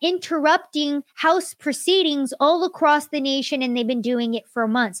 and interrupting House proceedings all across the nation, and they've been doing it for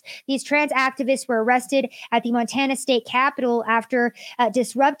months. These trans activists were arrested at the Montana State Capitol after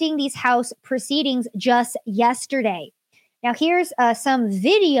disrupting these House proceedings just yesterday. Now, here's some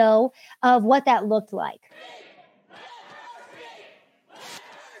video of what that looked like.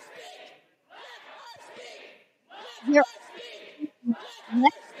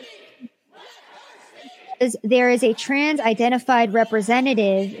 There is a trans-identified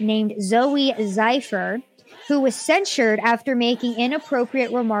representative named Zoe Zeifer who was censured after making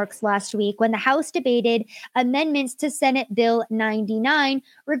inappropriate remarks last week when the House debated amendments to Senate Bill 99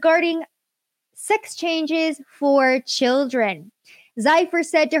 regarding sex changes for children. Zeifer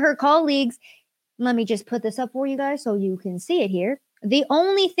said to her colleagues, let me just put this up for you guys so you can see it here. The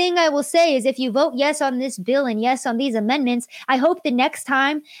only thing I will say is if you vote yes on this bill and yes on these amendments, I hope the next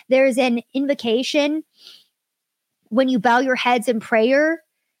time there's an invocation, when you bow your heads in prayer,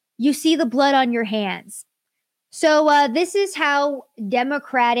 you see the blood on your hands. So this is how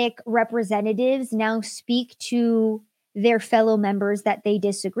Democratic representatives now speak to their fellow members that they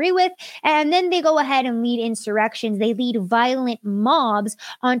disagree with. And then they go ahead and lead insurrections. They lead violent mobs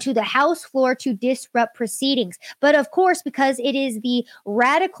onto the House floor to disrupt proceedings. But of course, because it is the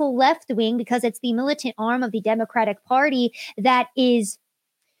radical left wing, because it's the militant arm of the Democratic Party that is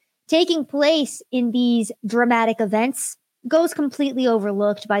taking place in these dramatic events, goes completely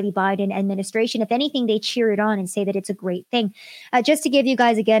overlooked by the Biden administration. If anything, they cheer it on and say that it's a great thing. Just to give you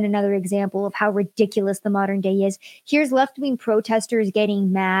guys, again, another example of how ridiculous the modern day is, here's left-wing protesters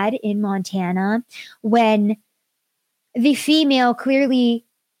getting mad in Montana when the female clearly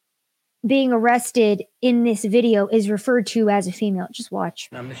being arrested in this video is referred to as a female. Just watch.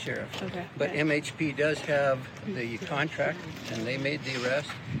 I'm the sheriff. Okay. But MHP does have the contract, and they made the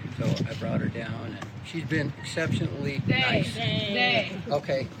arrest, so I brought her down, and she's been exceptionally nice.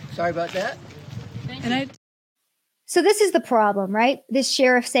 Okay, sorry about that. So this is the problem, right? This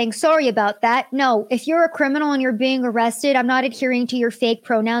sheriff saying, sorry about that. No, if you're a criminal and you're being arrested, I'm not adhering to your fake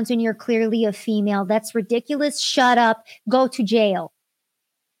pronouns and you're clearly a female. That's ridiculous. Shut up. Go to jail.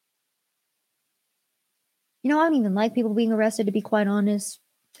 I don't even like people being arrested, to be quite honest,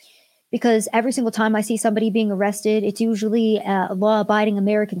 because every single time I see somebody being arrested, it's usually a law-abiding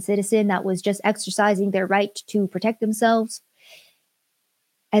American citizen that was just exercising their right to protect themselves.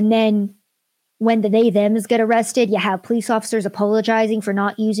 And then when the they-thems get arrested, you have police officers apologizing for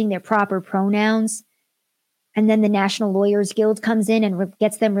not using their proper pronouns. And then the National Lawyers Guild comes in and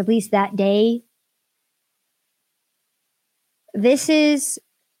gets them released that day. This is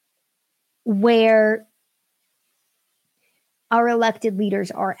where our elected leaders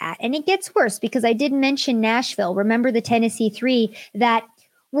are at. And it gets worse because I did mention Nashville. Remember the Tennessee Three that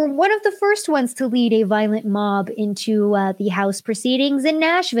were one of the first ones to lead a violent mob into the House proceedings in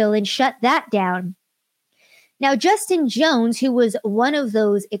Nashville and shut that down. Now, Justin Jones, who was one of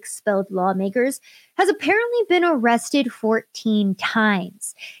those expelled lawmakers, has apparently been arrested 14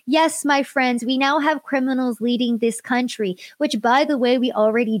 times. Yes, my friends, we now have criminals leading this country, which, by the way, we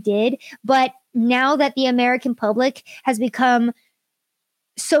already did. But now that the American public has become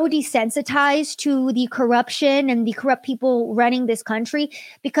so desensitized to the corruption and the corrupt people running this country,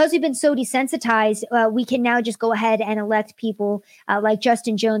 because we've been so desensitized, we can now just go ahead and elect people like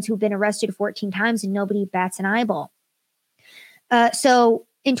Justin Jones, who've been arrested 14 times and nobody bats an eyeball. So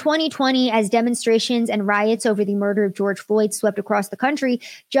in 2020, as demonstrations and riots over the murder of George Floyd swept across the country,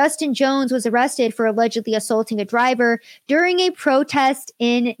 Justin Jones was arrested for allegedly assaulting a driver during a protest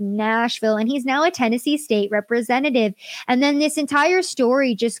in Nashville, and he's now a Tennessee state representative. And then this entire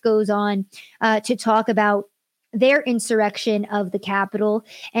story just goes on to talk about their insurrection of the Capitol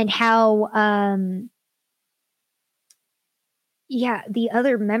and how the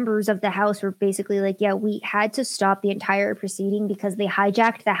other members of the House were basically like, we had to stop the entire proceeding because they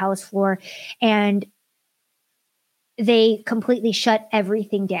hijacked the House floor and they completely shut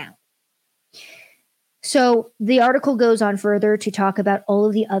everything down. So the article goes on further to talk about all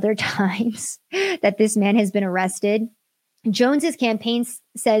of the other times that this man has been arrested. Jones's campaign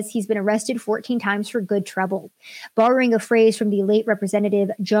says he's been arrested 14 times for good trouble, borrowing a phrase from the late Representative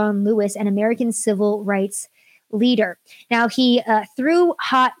John Lewis, an American civil rights leader. Now, he threw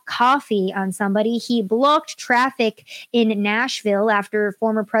hot coffee on somebody. He blocked traffic in Nashville after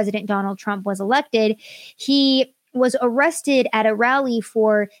former President Donald Trump was elected. He was arrested at a rally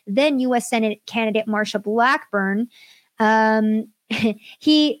for then U.S. Senate candidate Marsha Blackburn.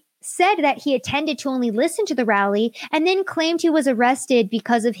 He said that he attended to only listen to the rally and then claimed he was arrested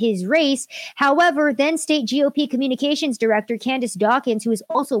because of his race. However, then state GOP communications director Candace Dawkins, who is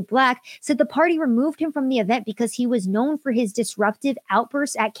also Black, said the party removed him from the event because he was known for his disruptive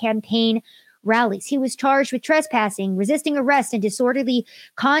outbursts at campaign rallies. He was charged with trespassing, resisting arrest, and disorderly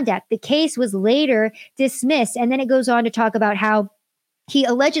conduct. The case was later dismissed. And then it goes on to talk about how he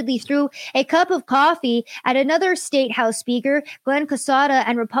allegedly threw a cup of coffee at another state house speaker, Glenn Casada,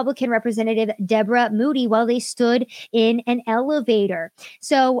 and Republican Representative Deborah Moody while they stood in an elevator.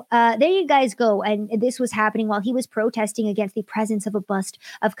 So there you guys go. And this was happening while he was protesting against the presence of a bust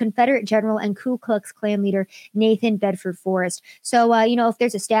of Confederate General and Ku Klux Klan leader Nathan Bedford Forrest. So, if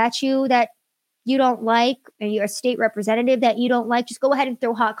there's a statue that you don't like, or you're a state representative that you don't like, just go ahead and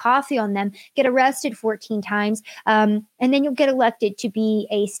throw hot coffee on them, get arrested 14 times, and then you'll get elected to be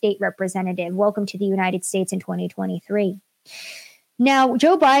a state representative. Welcome to the United States in 2023. Now,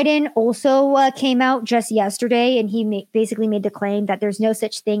 Joe Biden also came out just yesterday, and he basically made the claim that there's no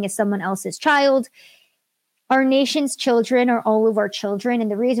such thing as someone else's child. Our nation's children are all of our children.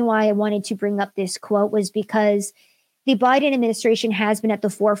 And the reason why I wanted to bring up this quote was because the Biden administration has been at the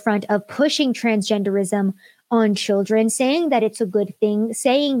forefront of pushing transgenderism on children, saying that it's a good thing,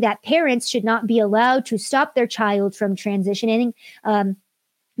 saying that parents should not be allowed to stop their child from transitioning.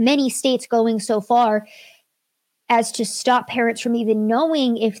 Many states going so far as to stop parents from even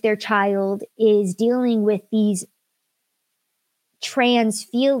knowing if their child is dealing with these trans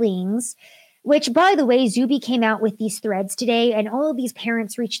feelings, which, by the way, Zuby came out with these threads today, and all of these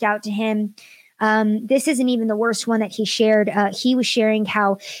parents reached out to him. This isn't even the worst one that he shared. He was sharing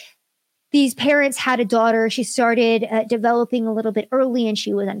how these parents had a daughter. She started developing a little bit early and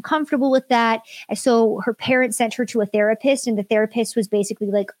she was uncomfortable with that. And so her parents sent her to a therapist, and the therapist was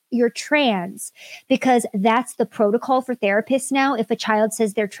basically like, you're trans, because that's the protocol for therapists now. If a child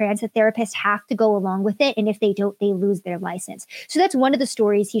says they're trans, the therapists have to go along with it. And if they don't, they lose their license. So that's one of the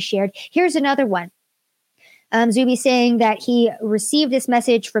stories he shared. Here's another one. Zuby saying that he received this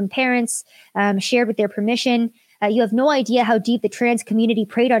message from parents, shared with their permission. You have no idea how deep the trans community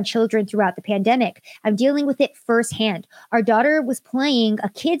preyed on children throughout the pandemic. I'm dealing with it firsthand. Our daughter was playing a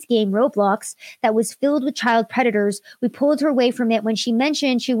kids game, Roblox, that was filled with child predators. We pulled her away from it when she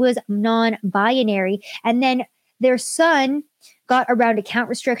mentioned she was non-binary. And then their son got around account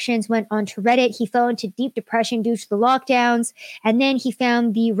restrictions, went onto Reddit. He fell into deep depression due to the lockdowns. And then he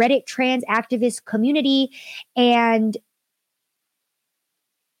found the Reddit trans activist community, and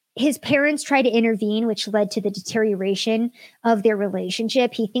his parents tried to intervene, which led to the deterioration of their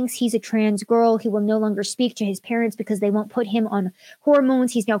relationship. He thinks he's a trans girl. He will no longer speak to his parents because they won't put him on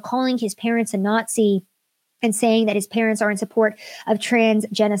hormones. He's now calling his parents a Nazi and saying that his parents are in support of trans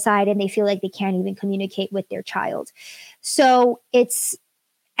genocide, and they feel like they can't even communicate with their child. So it's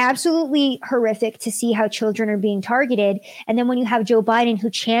absolutely horrific to see how children are being targeted. And then when you have Joe Biden, who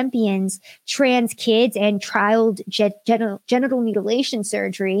champions trans kids and child genital mutilation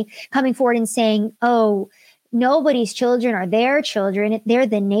surgery, coming forward and saying, oh, nobody's children are their children, they're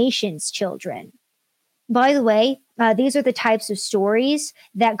the nation's children. By the way, these are the types of stories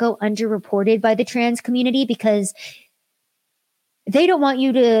that go underreported by the trans community because they don't want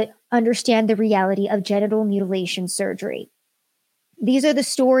you to understand the reality of genital mutilation surgery. These are the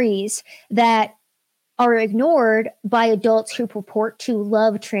stories that are ignored by adults who purport to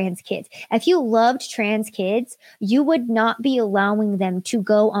love trans kids. If you loved trans kids, you would not be allowing them to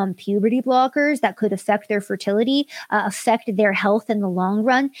go on puberty blockers that could affect their fertility, affect their health in the long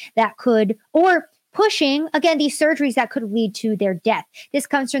run, that could, or pushing, again, these surgeries that could lead to their death. This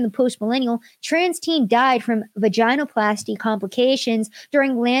comes from the post-millennial. Trans teen died from vaginoplasty complications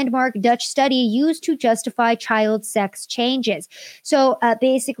during landmark Dutch study used to justify child sex changes. So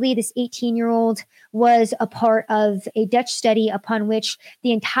basically, this 18-year-old was a part of a Dutch study upon which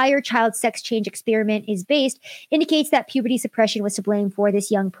the entire child sex change experiment is based, indicates that puberty suppression was to blame for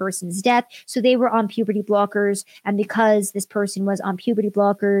this young person's death. So they were on puberty blockers, and because this person was on puberty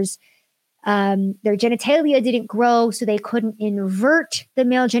blockers, their genitalia didn't grow, so they couldn't invert the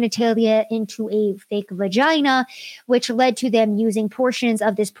male genitalia into a fake vagina, which led to them using portions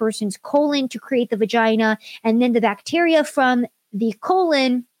of this person's colon to create the vagina. And then the bacteria from the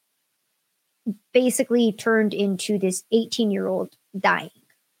colon basically turned into this 18-year-old dying.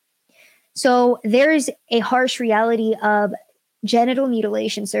 So there's a harsh reality of genital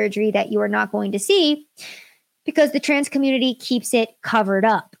mutilation surgery that you are not going to see because the trans community keeps it covered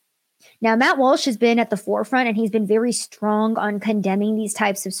up. Now, Matt Walsh has been at the forefront, and he's been very strong on condemning these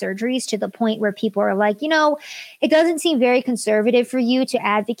types of surgeries to the point where people are like, it doesn't seem very conservative for you to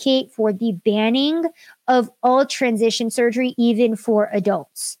advocate for the banning of all transition surgery, even for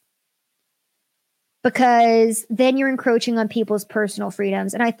adults, because then you're encroaching on people's personal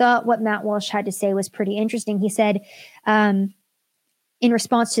freedoms. And I thought what Matt Walsh had to say was pretty interesting. He said, in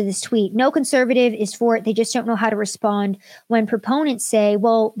response to this tweet, no conservative is for it. They just don't know how to respond when proponents say,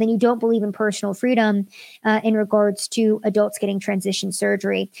 well, then you don't believe in personal freedom in regards to adults getting transition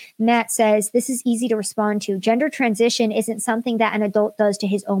surgery. Matt says, this is easy to respond to. Gender transition isn't something that an adult does to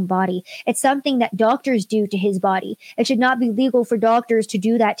his own body. It's something that doctors do to his body. It should not be legal for doctors to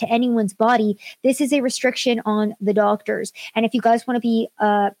do that to anyone's body. This is a restriction on the doctors. And if you guys want to be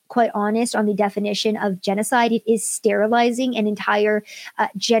quite honest on the definition of genocide, it is sterilizing an entire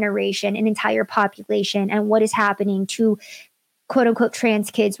generation, an entire population, and what is happening to quote unquote trans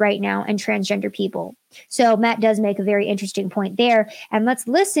kids right now and transgender people. So Matt does make a very interesting point there. And let's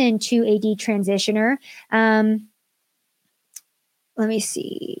listen to a detransitioner. Let me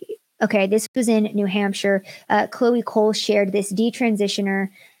see. Okay, this was in New Hampshire. Chloe Cole shared this detransitioner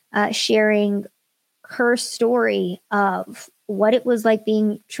sharing her story of what it was like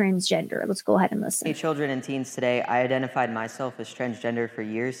being transgender. Let's go ahead and listen. Hey, children and teens, today I identified myself as transgender for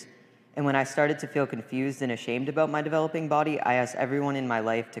years, and when I started to feel confused and ashamed about my developing body, I asked everyone in my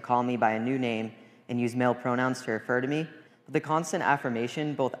life to call me by a new name and use male pronouns to refer to me. But the constant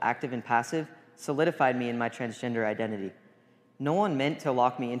affirmation, both active and passive, solidified me in my transgender identity. No one meant to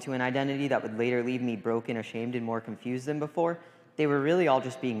lock me into an identity that would later leave me broken, ashamed, and more confused than before. They were really all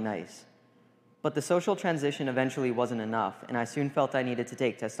just being nice. But the social transition eventually wasn't enough, and I soon felt I needed to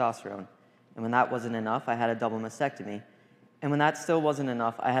take testosterone. And when that wasn't enough, I had a double mastectomy. And when that still wasn't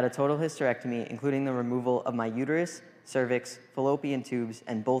enough, I had a total hysterectomy, including the removal of my uterus, cervix, fallopian tubes,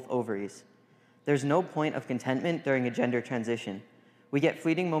 and both ovaries. There's no point of contentment during a gender transition. We get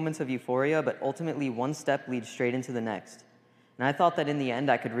fleeting moments of euphoria, but ultimately one step leads straight into the next. And I thought that in the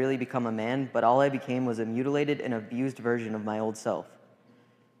end I could really become a man, but all I became was a mutilated and abused version of my old self.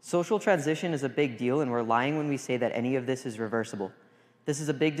 Social transition is a big deal, and we're lying when we say that any of this is reversible. This is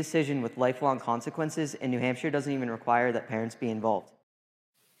a big decision with lifelong consequences, and New Hampshire doesn't even require that parents be involved.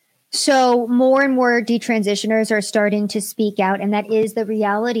 So more and more detransitioners are starting to speak out, and that is the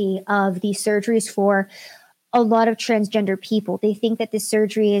reality of these surgeries for a lot of transgender people. They think that this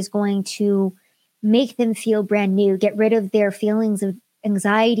surgery is going to make them feel brand new, get rid of their feelings of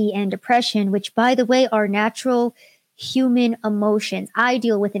anxiety and depression, which, by the way, are natural human emotions. I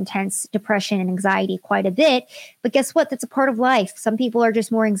deal with intense depression and anxiety quite a bit, but guess what? That's a part of life. Some people are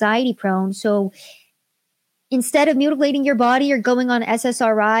just more anxiety prone. So instead of mutilating your body or going on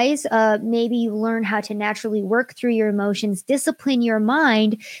SSRIs, maybe you learn how to naturally work through your emotions, discipline your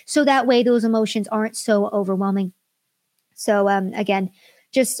mind, so that way those emotions aren't so overwhelming. So again,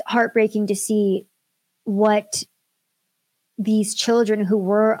 just heartbreaking to see what these children who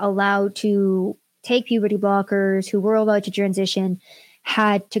were allowed to take puberty blockers, who were allowed to transition,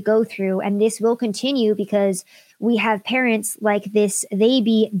 had to go through. And this will continue because we have parents like this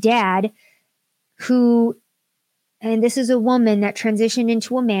baby dad who, and this is a woman that transitioned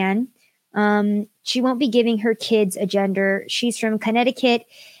into a man. She won't be giving her kids a gender. She's from Connecticut.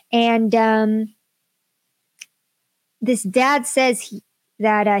 And this dad says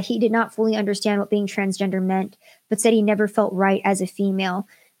that he did not fully understand what being transgender meant, but said he never felt right as a female.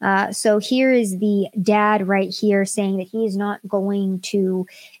 So here is the dad right here saying that he is not going to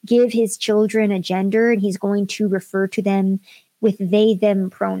give his children a gender, and he's going to refer to them with they, them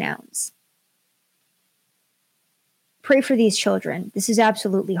pronouns. Pray for these children. This is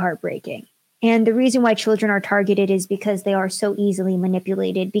absolutely heartbreaking. And the reason why children are targeted is because they are so easily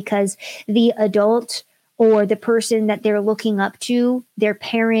manipulated, because the adult or the person that they're looking up to, their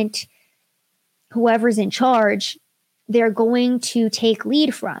parent, whoever's in charge, they're going to take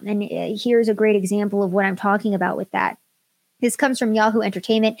lead from. And here's a great example of what I'm talking about with that. This comes from Yahoo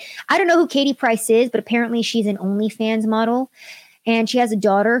Entertainment. I don't know who Katie Price is, but apparently she's an OnlyFans model. And she has a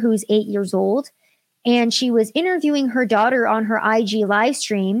daughter who's 8 years old. And she was interviewing her daughter on her IG live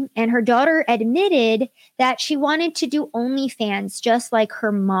stream. And her daughter admitted that she wanted to do OnlyFans just like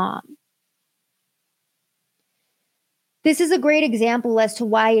her mom. This is a great example as to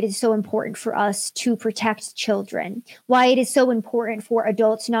why it is so important for us to protect children, why it is so important for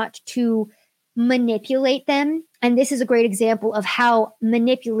adults not to manipulate them. And this is a great example of how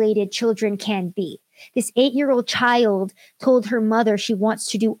manipulated children can be. This 8-year-old child told her mother she wants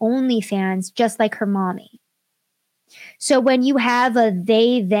to do OnlyFans just like her mommy. So when you have a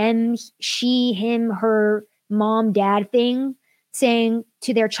they, them, she, him, her, mom, dad thing saying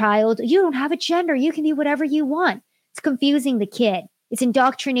to their child, you don't have a gender, you can be whatever you want. It's confusing the kid. It's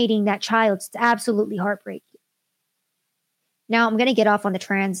indoctrinating that child. It's absolutely heartbreaking. Now, I'm going to get off on the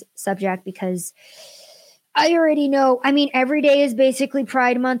trans subject because I already know. I mean, every day is basically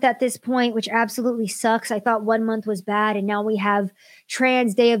Pride Month at this point, which absolutely sucks. I thought 1 month was bad, and now we have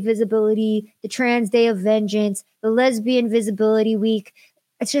Trans Day of Visibility, the Trans Day of Vengeance, the Lesbian Visibility Week.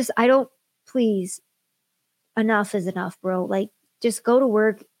 It's just, please, enough is enough, bro. Like, just go to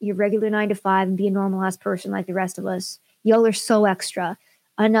work, your regular 9 to 5, and be a normal ass person like the rest of us. Y'all are so extra.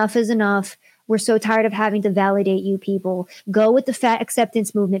 Enough is enough. We're so tired of having to validate you people. Go with the fat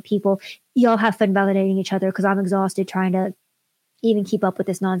acceptance movement, people. Y'all have fun validating each other because I'm exhausted trying to even keep up with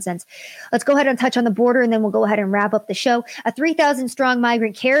this nonsense. Let's go ahead and touch on the border, and then we'll go ahead and wrap up the show. A 3,000-strong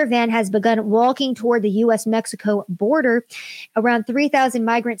migrant caravan has begun walking toward the U.S.-Mexico border. Around 3,000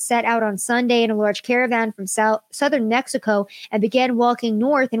 migrants set out on Sunday in a large caravan from southern Mexico and began walking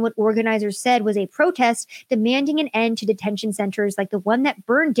north in what organizers said was a protest demanding an end to detention centers like the one that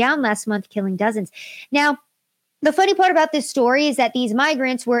burned down last month, killing dozens. Now, the funny part about this story is that these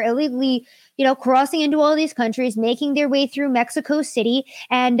migrants were illegally, crossing into all these countries, making their way through Mexico City,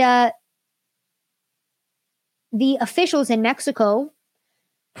 and the officials in Mexico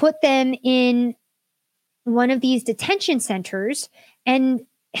put them in one of these detention centers, and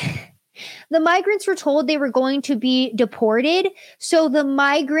the migrants were told they were going to be deported. So the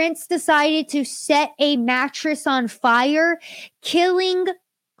migrants decided to set a mattress on fire, killing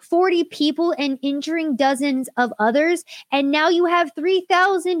 40 people and injuring dozens of others. And now you have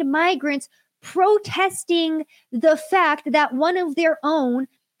 3,000 migrants protesting the fact that one of their own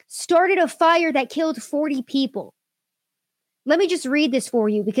started a fire that killed 40 people. Let me just read this for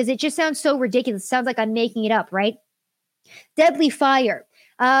you because it just sounds so ridiculous. It sounds like I'm making it up, right? Deadly fire.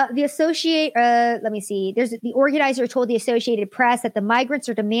 The organizer told the Associated Press that the migrants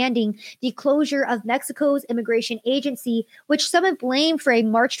are demanding the closure of Mexico's immigration agency, which some have blamed for a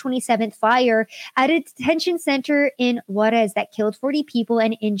March 27th fire at a detention center in Juarez that killed 40 people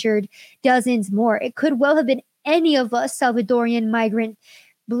and injured dozens more. It could well have been any of us, Salvadorian migrant,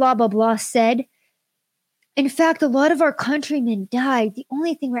 blah, blah, blah, said. In fact, a lot of our countrymen died. The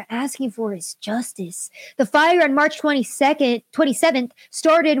only thing we're asking for is justice. The fire on March 27th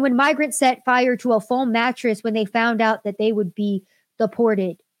started when migrants set fire to a foam mattress when they found out that they would be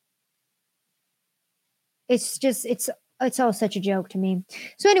deported. It's all such a joke to me.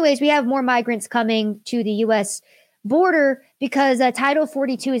 So anyways, we have more migrants coming to the U.S. border because Title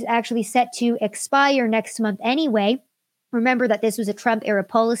 42 is actually set to expire next month anyway. Remember that this was a Trump era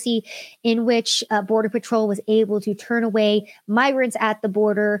policy in which Border Patrol was able to turn away migrants at the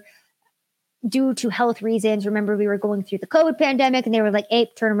border due to health reasons. Remember, we were going through the COVID pandemic and they were like, hey,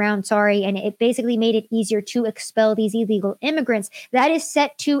 turn around, sorry. And it basically made it easier to expel these illegal immigrants. That is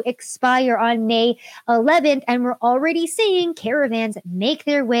set to expire on May 11th. And we're already seeing caravans make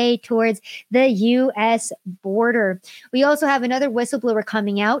their way towards the U.S. border. We also have another whistleblower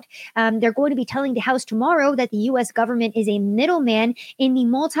coming out. They're going to be telling the House tomorrow that the U.S. government is a middleman in the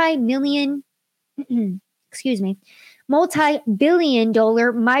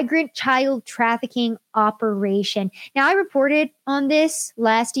multi-billion-dollar migrant child trafficking operation. Now, I reported on this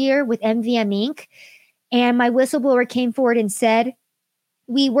last year with MVM Inc., and my whistleblower came forward and said,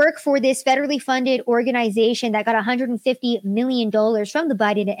 we work for this federally funded organization that got $150 million from the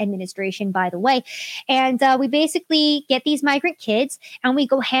Biden administration, by the way. And we basically get these migrant kids and we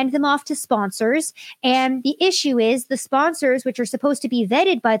go hand them off to sponsors. And the issue is the sponsors, which are supposed to be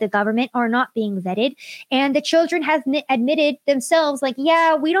vetted by the government, are not being vetted. And the children have admitted themselves, like,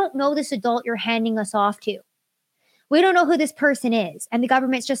 yeah, we don't know this adult you're handing us off to. We don't know who this person is. And the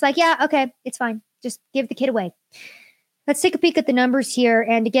government's just like, yeah, okay, it's fine. Just give the kid away. Let's take a peek at the numbers here.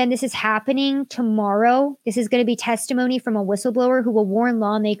 And again, this is happening tomorrow. This is going to be testimony from a whistleblower who will warn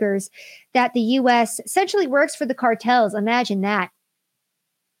lawmakers that the U.S. essentially works for the cartels. Imagine that.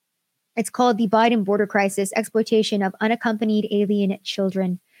 It's called the Biden border crisis, exploitation of unaccompanied alien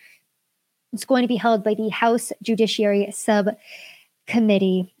children. It's going to be held by the House Judiciary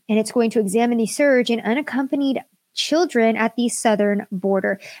Subcommittee, and it's going to examine the surge in unaccompanied children at the southern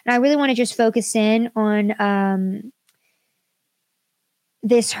border. And I really want to just focus in on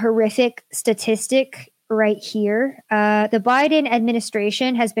this horrific statistic right here. The Biden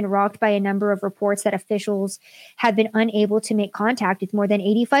administration has been rocked by a number of reports that officials have been unable to make contact with more than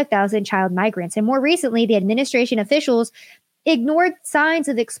 85,000 child migrants. And more recently, the administration officials ignored signs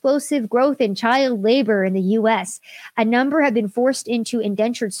of explosive growth in child labor in the U.S. A number have been forced into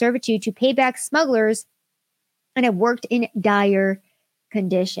indentured servitude to pay back smugglers and have worked in dire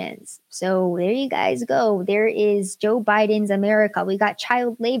conditions. So there you guys go. There is Joe Biden's America. We got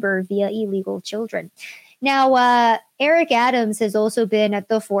child labor via illegal children. Now, Eric Adams has also been at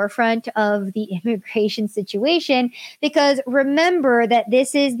the forefront of the immigration situation because remember that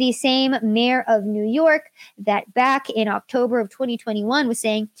this is the same mayor of New York that back in October of 2021 was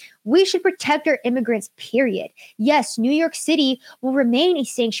saying, we should protect our immigrants, period. Yes, New York City will remain a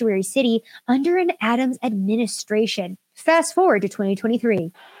sanctuary city under an Adams administration. Fast forward to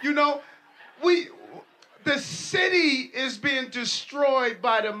 2023. You know, the city is being destroyed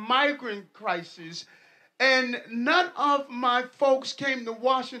by the migrant crisis, and none of my folks came to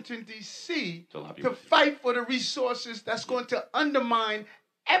Washington, D.C. to fight for the resources that's going to undermine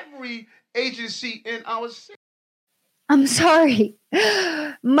every agency in our city. I'm sorry.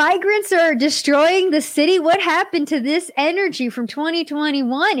 Migrants are destroying the city. What happened to this energy from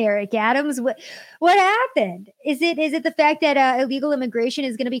 2021, Eric Adams? What happened? Is it the fact that illegal immigration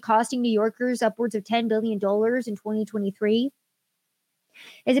is going to be costing New Yorkers upwards of $10 billion in 2023?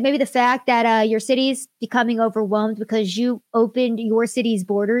 Is it maybe the fact that your city's becoming overwhelmed because you opened your city's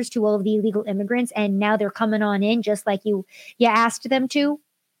borders to all of the illegal immigrants and now they're coming on in just like you asked them to?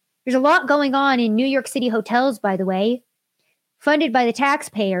 There's a lot going on in New York City hotels, by the way, funded by the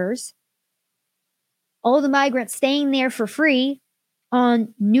taxpayers. All the migrants staying there for free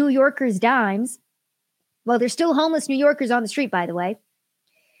on New Yorkers' dimes. Well, there's still homeless New Yorkers on the street, by the way.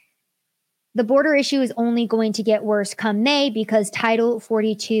 The border issue is only going to get worse come May because Title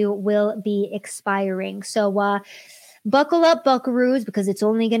 42 will be expiring. So, buckle up, buckaroos, because it's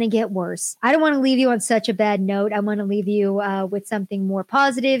only going to get worse. I don't want to leave you on such a bad note. I want to leave you with something more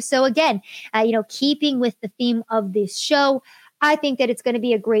positive. So again, keeping with the theme of this show, I think that it's going to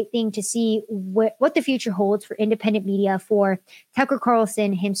be a great thing to see what the future holds for independent media, for Tucker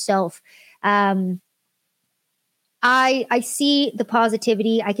Carlson himself. I see the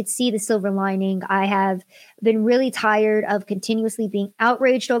positivity. I could see the silver lining. I have been really tired of continuously being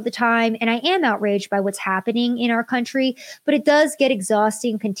outraged all the time. And I am outraged by what's happening in our country, but it does get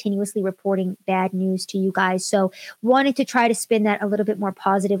exhausting continuously reporting bad news to you guys. So wanted to try to spin that a little bit more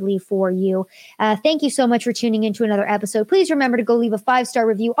positively for you. Thank you so much for tuning into another episode. Please remember to go leave a 5-star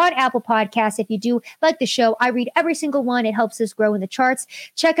review on Apple Podcasts. If you do like the show, I read every single one. It helps us grow in the charts.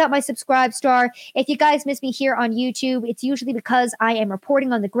 Check out my subscribe star. If you guys miss me here on YouTube, it's usually because I am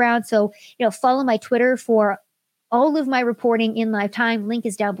reporting on the ground. So, follow my Twitter for all of my reporting in live time. Link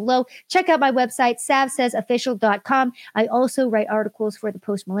is down below. Check out my website, savsaysofficial.com. I also write articles for the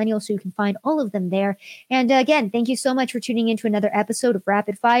Post Millennial, so you can find all of them there. And again, thank you so much for tuning in to another episode of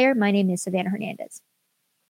Rapid Fire. My name is Savannah Hernandez.